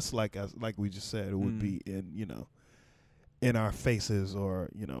unless like we just said it would be in our faces or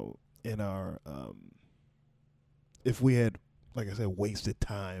in our if we had, like I said, wasted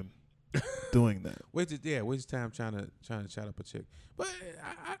time doing that. Wasted time trying to chat up a chick. But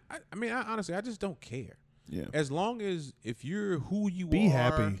I mean, honestly, I just don't care. Yeah. As long as if you're who you Be are,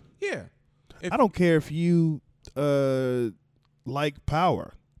 happy. Yeah. I don't care if you like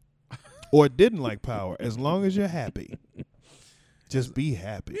power or didn't like power, as long as you're happy. Just be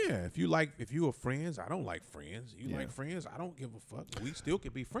happy. Yeah, if you are friends, I don't like friends. You Yeah. like friends, I don't give a fuck. We still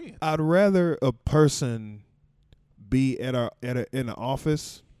can be friends. I'd rather a person be in an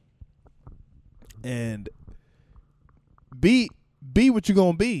office and be what you're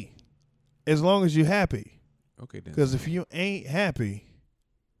gonna be, as long as you're happy. Okay, then. Because if you ain't happy,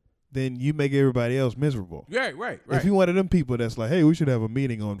 then you make everybody else miserable. Right. If you one of them people that's like, hey, we should have a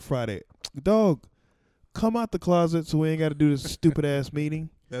meeting on Friday, dog, come out the closet so we ain't got to do this stupid ass meeting.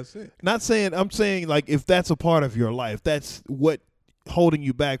 That's it. I'm saying like if that's a part of your life, that's what holding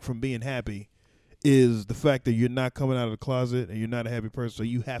you back from being happy is the fact that you're not coming out of the closet and you're not a happy person, so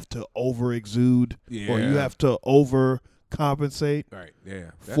you have to over exude or you have to over compensate Right.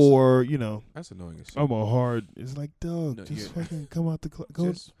 Yeah. for that's annoying as shit. I'm a hard. It's like, dog, No, just yeah. fucking come out the go.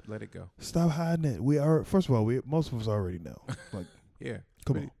 Just let it go. Stop hiding it. First of all, most of us already know. Like, Yeah.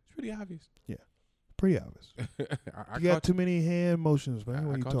 Come pretty, on. It's pretty obvious. pretty obvious. I You got too many hand motions, man.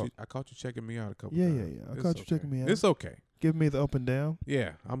 When you talk. I caught you checking me out a couple Yeah. times. I It's caught you okay. checking me out. It's okay. Give me the up and down.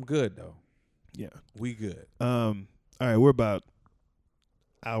 Yeah, I'm good though. Yeah. We good. All right, we're about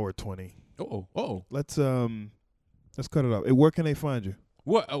hour 20. Oh. Let's cut it off. Hey, where can they find you?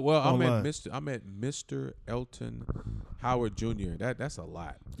 Well, I'm Online. at Mr. Elton Howard Jr. That's a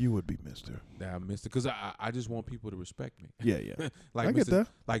lot. You would be Mister. That I missed it because I just want people to respect me. Yeah. Like I get that.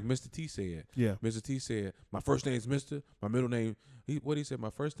 Like Mr. T said. Yeah. Mr. T said, my first name's Mr. My middle name. He said,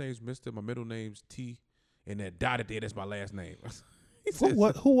 my first name's Mr. My middle name's T, and that dotted there, that's my last name. He said,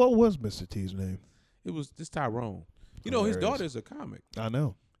 What was Mr. T's name? It was this Tyrone. You know, his Hilarious. daughter's a comic. I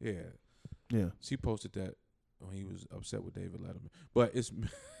know. Yeah, Yeah. she posted that when he was upset with David Letterman. But it's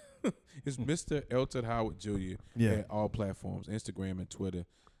it's Mr. Elton Howard Jr. Yeah. at all platforms, Instagram and Twitter.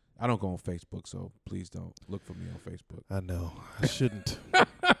 I don't go on Facebook, so please don't look for me on Facebook. I know. I shouldn't.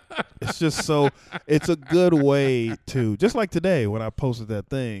 It's just it's a good way to, just like today when I posted that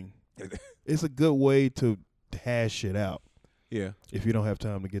thing, it's a good way to hash it out. Yeah, If you don't have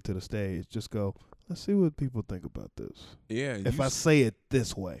time to get to the stage, just go, let's see what people think about this. yeah. And If I say it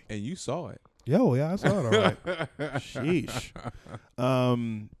this way. and you saw it. Yo, yeah, I saw it. All right. Sheesh.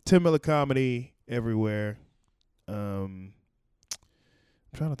 10 Miller Comedy everywhere. I'm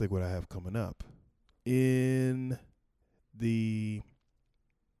trying to think what I have coming up. In the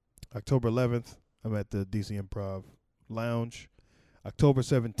October 11th, I'm at the DC Improv Lounge. October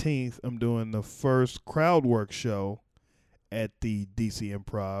 17th, I'm doing the first crowd work show at the DC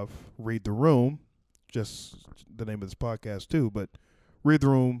Improv. Read the Room, just the name of this podcast too, but Read the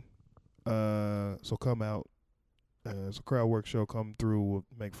Room. So come out. It's a crowd work show. Come through. We'll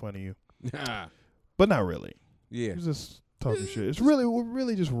make fun of you, but not really. Yeah. It's just talking shit. It's really, we're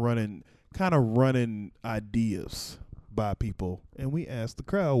really just running ideas by people, and we ask the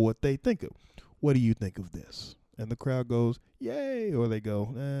crowd what they think of. What do you think of this? And the crowd goes, "Yay!" or they go,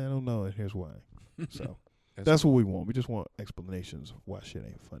 "I don't know, and here's why." So that's what we want. We just want explanations of why shit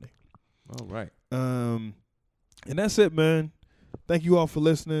ain't funny. All right. And that's it, man. Thank you all for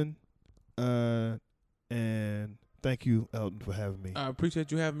listening. And thank you, Elton, for having me. I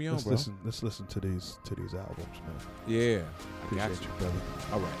appreciate you having me on, bro. Let's listen to these albums, man. Yeah. I got Appreciate you, brother.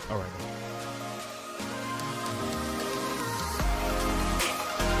 All right. All right. Man.